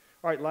sureness.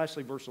 All right,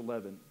 lastly, verse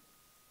 11.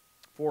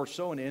 For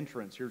so an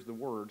entrance, here's the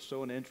word,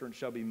 so an entrance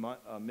shall be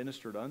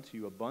ministered unto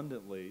you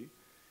abundantly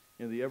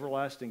in the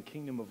everlasting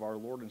kingdom of our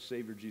Lord and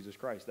Savior Jesus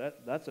Christ.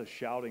 That's a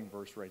shouting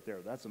verse right there.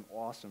 That's an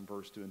awesome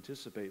verse to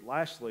anticipate.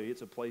 Lastly,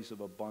 it's a place of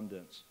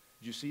abundance.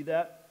 Did you see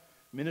that?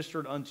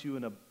 Ministered unto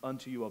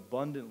you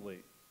abundantly,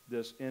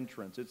 this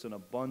entrance. It's an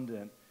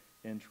abundant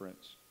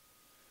entrance.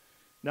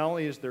 Not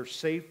only is there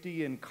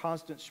safety and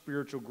constant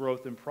spiritual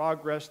growth and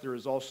progress, there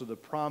is also the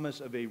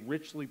promise of a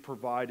richly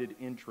provided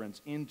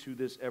entrance into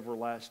this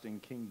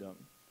everlasting kingdom.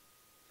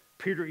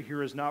 Peter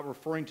here is not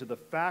referring to the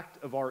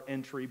fact of our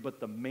entry, but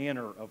the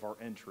manner of our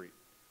entry.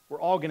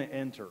 We're all going to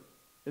enter.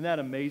 Isn't that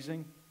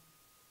amazing?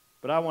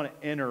 But I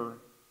want to enter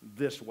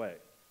this way.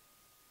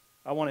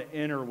 I want to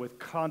enter with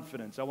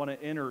confidence. I want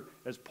to enter,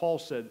 as Paul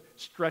said,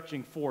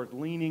 stretching forth,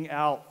 leaning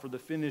out for the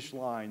finish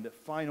line, that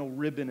final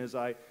ribbon as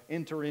I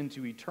enter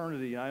into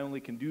eternity. And I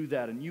only can do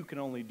that, and you can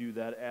only do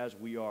that as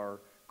we are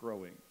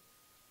growing.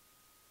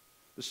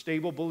 The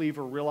stable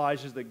believer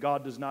realizes that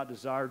God does not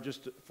desire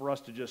for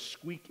us to just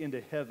squeak into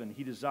heaven.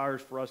 He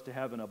desires for us to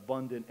have an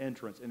abundant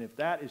entrance. And if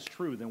that is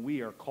true, then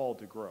we are called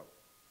to grow.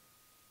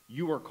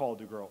 You are called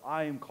to grow.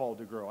 I am called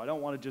to grow. I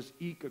don't want to just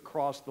eke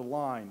across the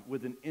line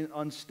with an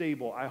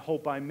unstable, I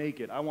hope I make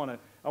it. I want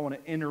to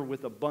enter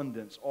with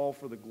abundance, all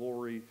for the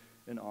glory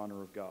and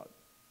honor of God.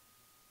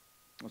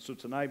 And so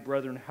tonight,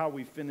 brethren, how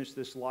we finish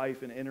this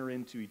life and enter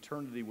into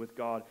eternity with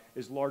God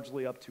is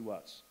largely up to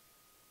us.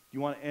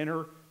 You want to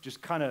enter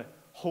just kind of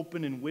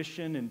hoping and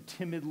wishing and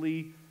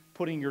timidly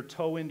putting your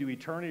toe into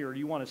eternity, or do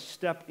you want to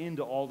step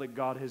into all that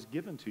God has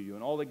given to you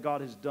and all that God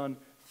has done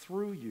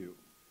through you?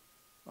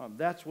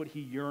 That's what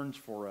he yearns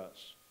for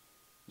us.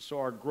 So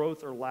our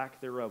growth or lack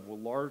thereof will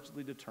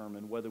largely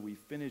determine whether we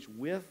finish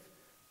with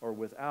or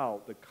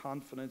without the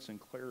confidence and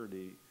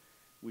clarity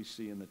we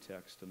see in the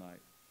text tonight.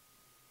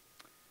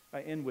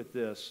 I end with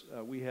this.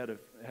 We had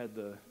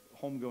the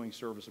homegoing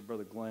service of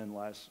Brother Glenn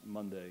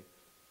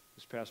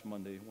this past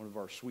Monday, one of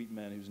our sweet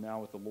men who's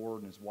now with the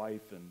Lord and his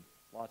wife and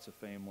lots of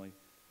family.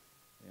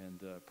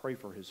 And pray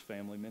for his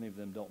family. Many of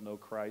them don't know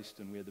Christ,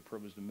 and we had the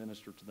privilege to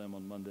minister to them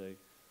on Monday.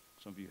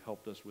 Some of you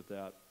helped us with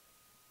that.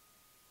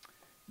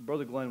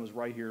 Brother Glenn was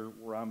right here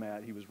where I'm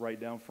at. He was right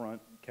down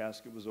front.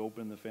 Casket was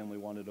open. The family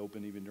wanted it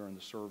open even during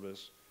the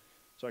service.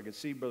 So I could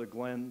see Brother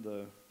Glenn,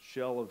 the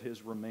shell of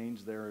his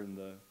remains there in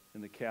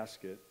the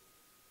casket.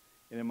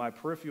 And in my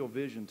peripheral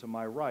vision to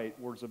my right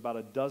was about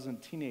a dozen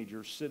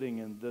teenagers sitting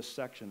in this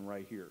section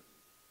right here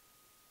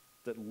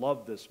that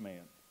loved this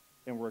man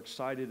and were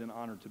excited and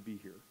honored to be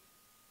here.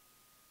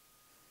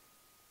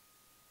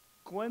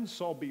 Glenn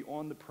saw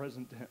beyond the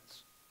present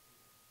tense.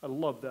 I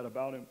love that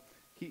about him.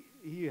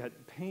 He had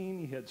pain,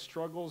 he had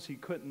struggles, he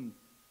couldn't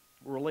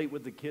relate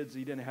with the kids.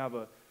 He didn't have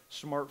a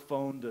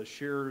smartphone to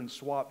share and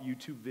swap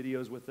YouTube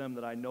videos with them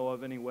that I know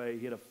of anyway.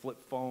 He had a flip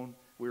phone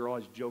we were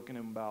always joking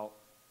him about.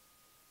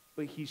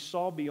 But he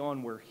saw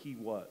beyond where he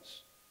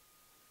was.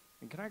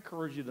 And can I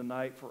encourage you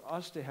tonight, for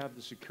us to have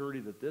the security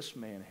that this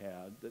man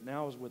had, that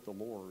now is with the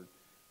Lord,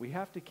 we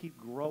have to keep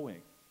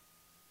growing.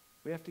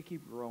 We have to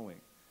keep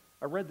growing.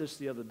 I read this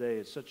the other day.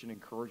 It's such an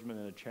encouragement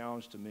and a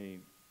challenge to me.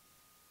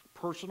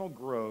 Personal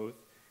growth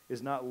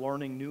is not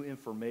learning new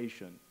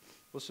information.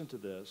 Listen to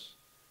this.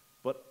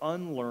 But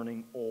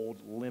unlearning old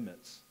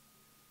limits.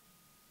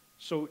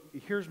 So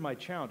here's my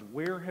challenge.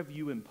 Where have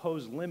you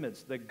imposed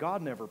limits that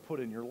God never put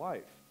in your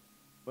life?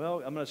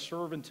 Well, I'm going to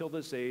serve until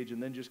this age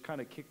and then just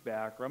kind of kick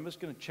back. Or I'm just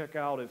going to check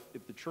out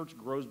if the church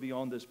grows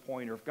beyond this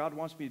point, or if God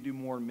wants me to do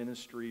more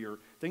ministry, or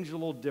things are a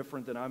little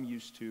different than I'm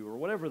used to, or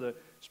whatever the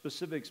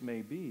specifics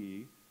may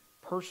be.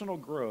 Personal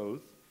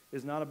growth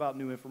is not about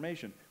new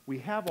information. We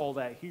have all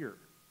that here.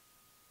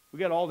 We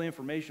got all the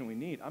information we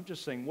need. I'm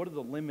just saying, what are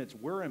the limits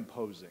we're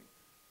imposing?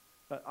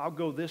 I'll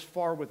go this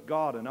far with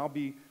God, and I'll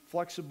be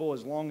flexible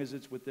as long as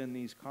it's within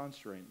these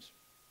constraints.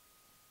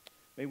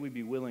 May we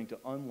be willing to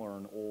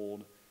unlearn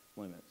old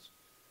limits.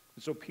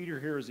 And so Peter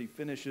here, as he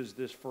finishes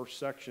this first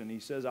section, he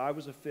says, I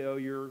was a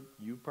failure,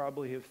 you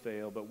probably have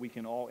failed, but we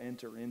can all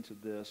enter into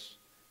this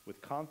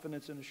with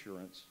confidence and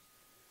assurance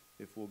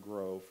if we'll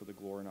grow for the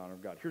glory and honor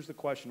of God. Here's the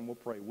question, and we'll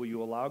pray. Will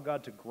you allow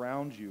God to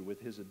ground you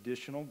with his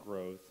additional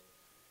growth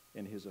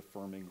and his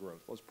affirming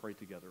growth? Let's pray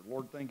together.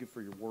 Lord, thank you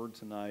for your word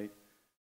tonight.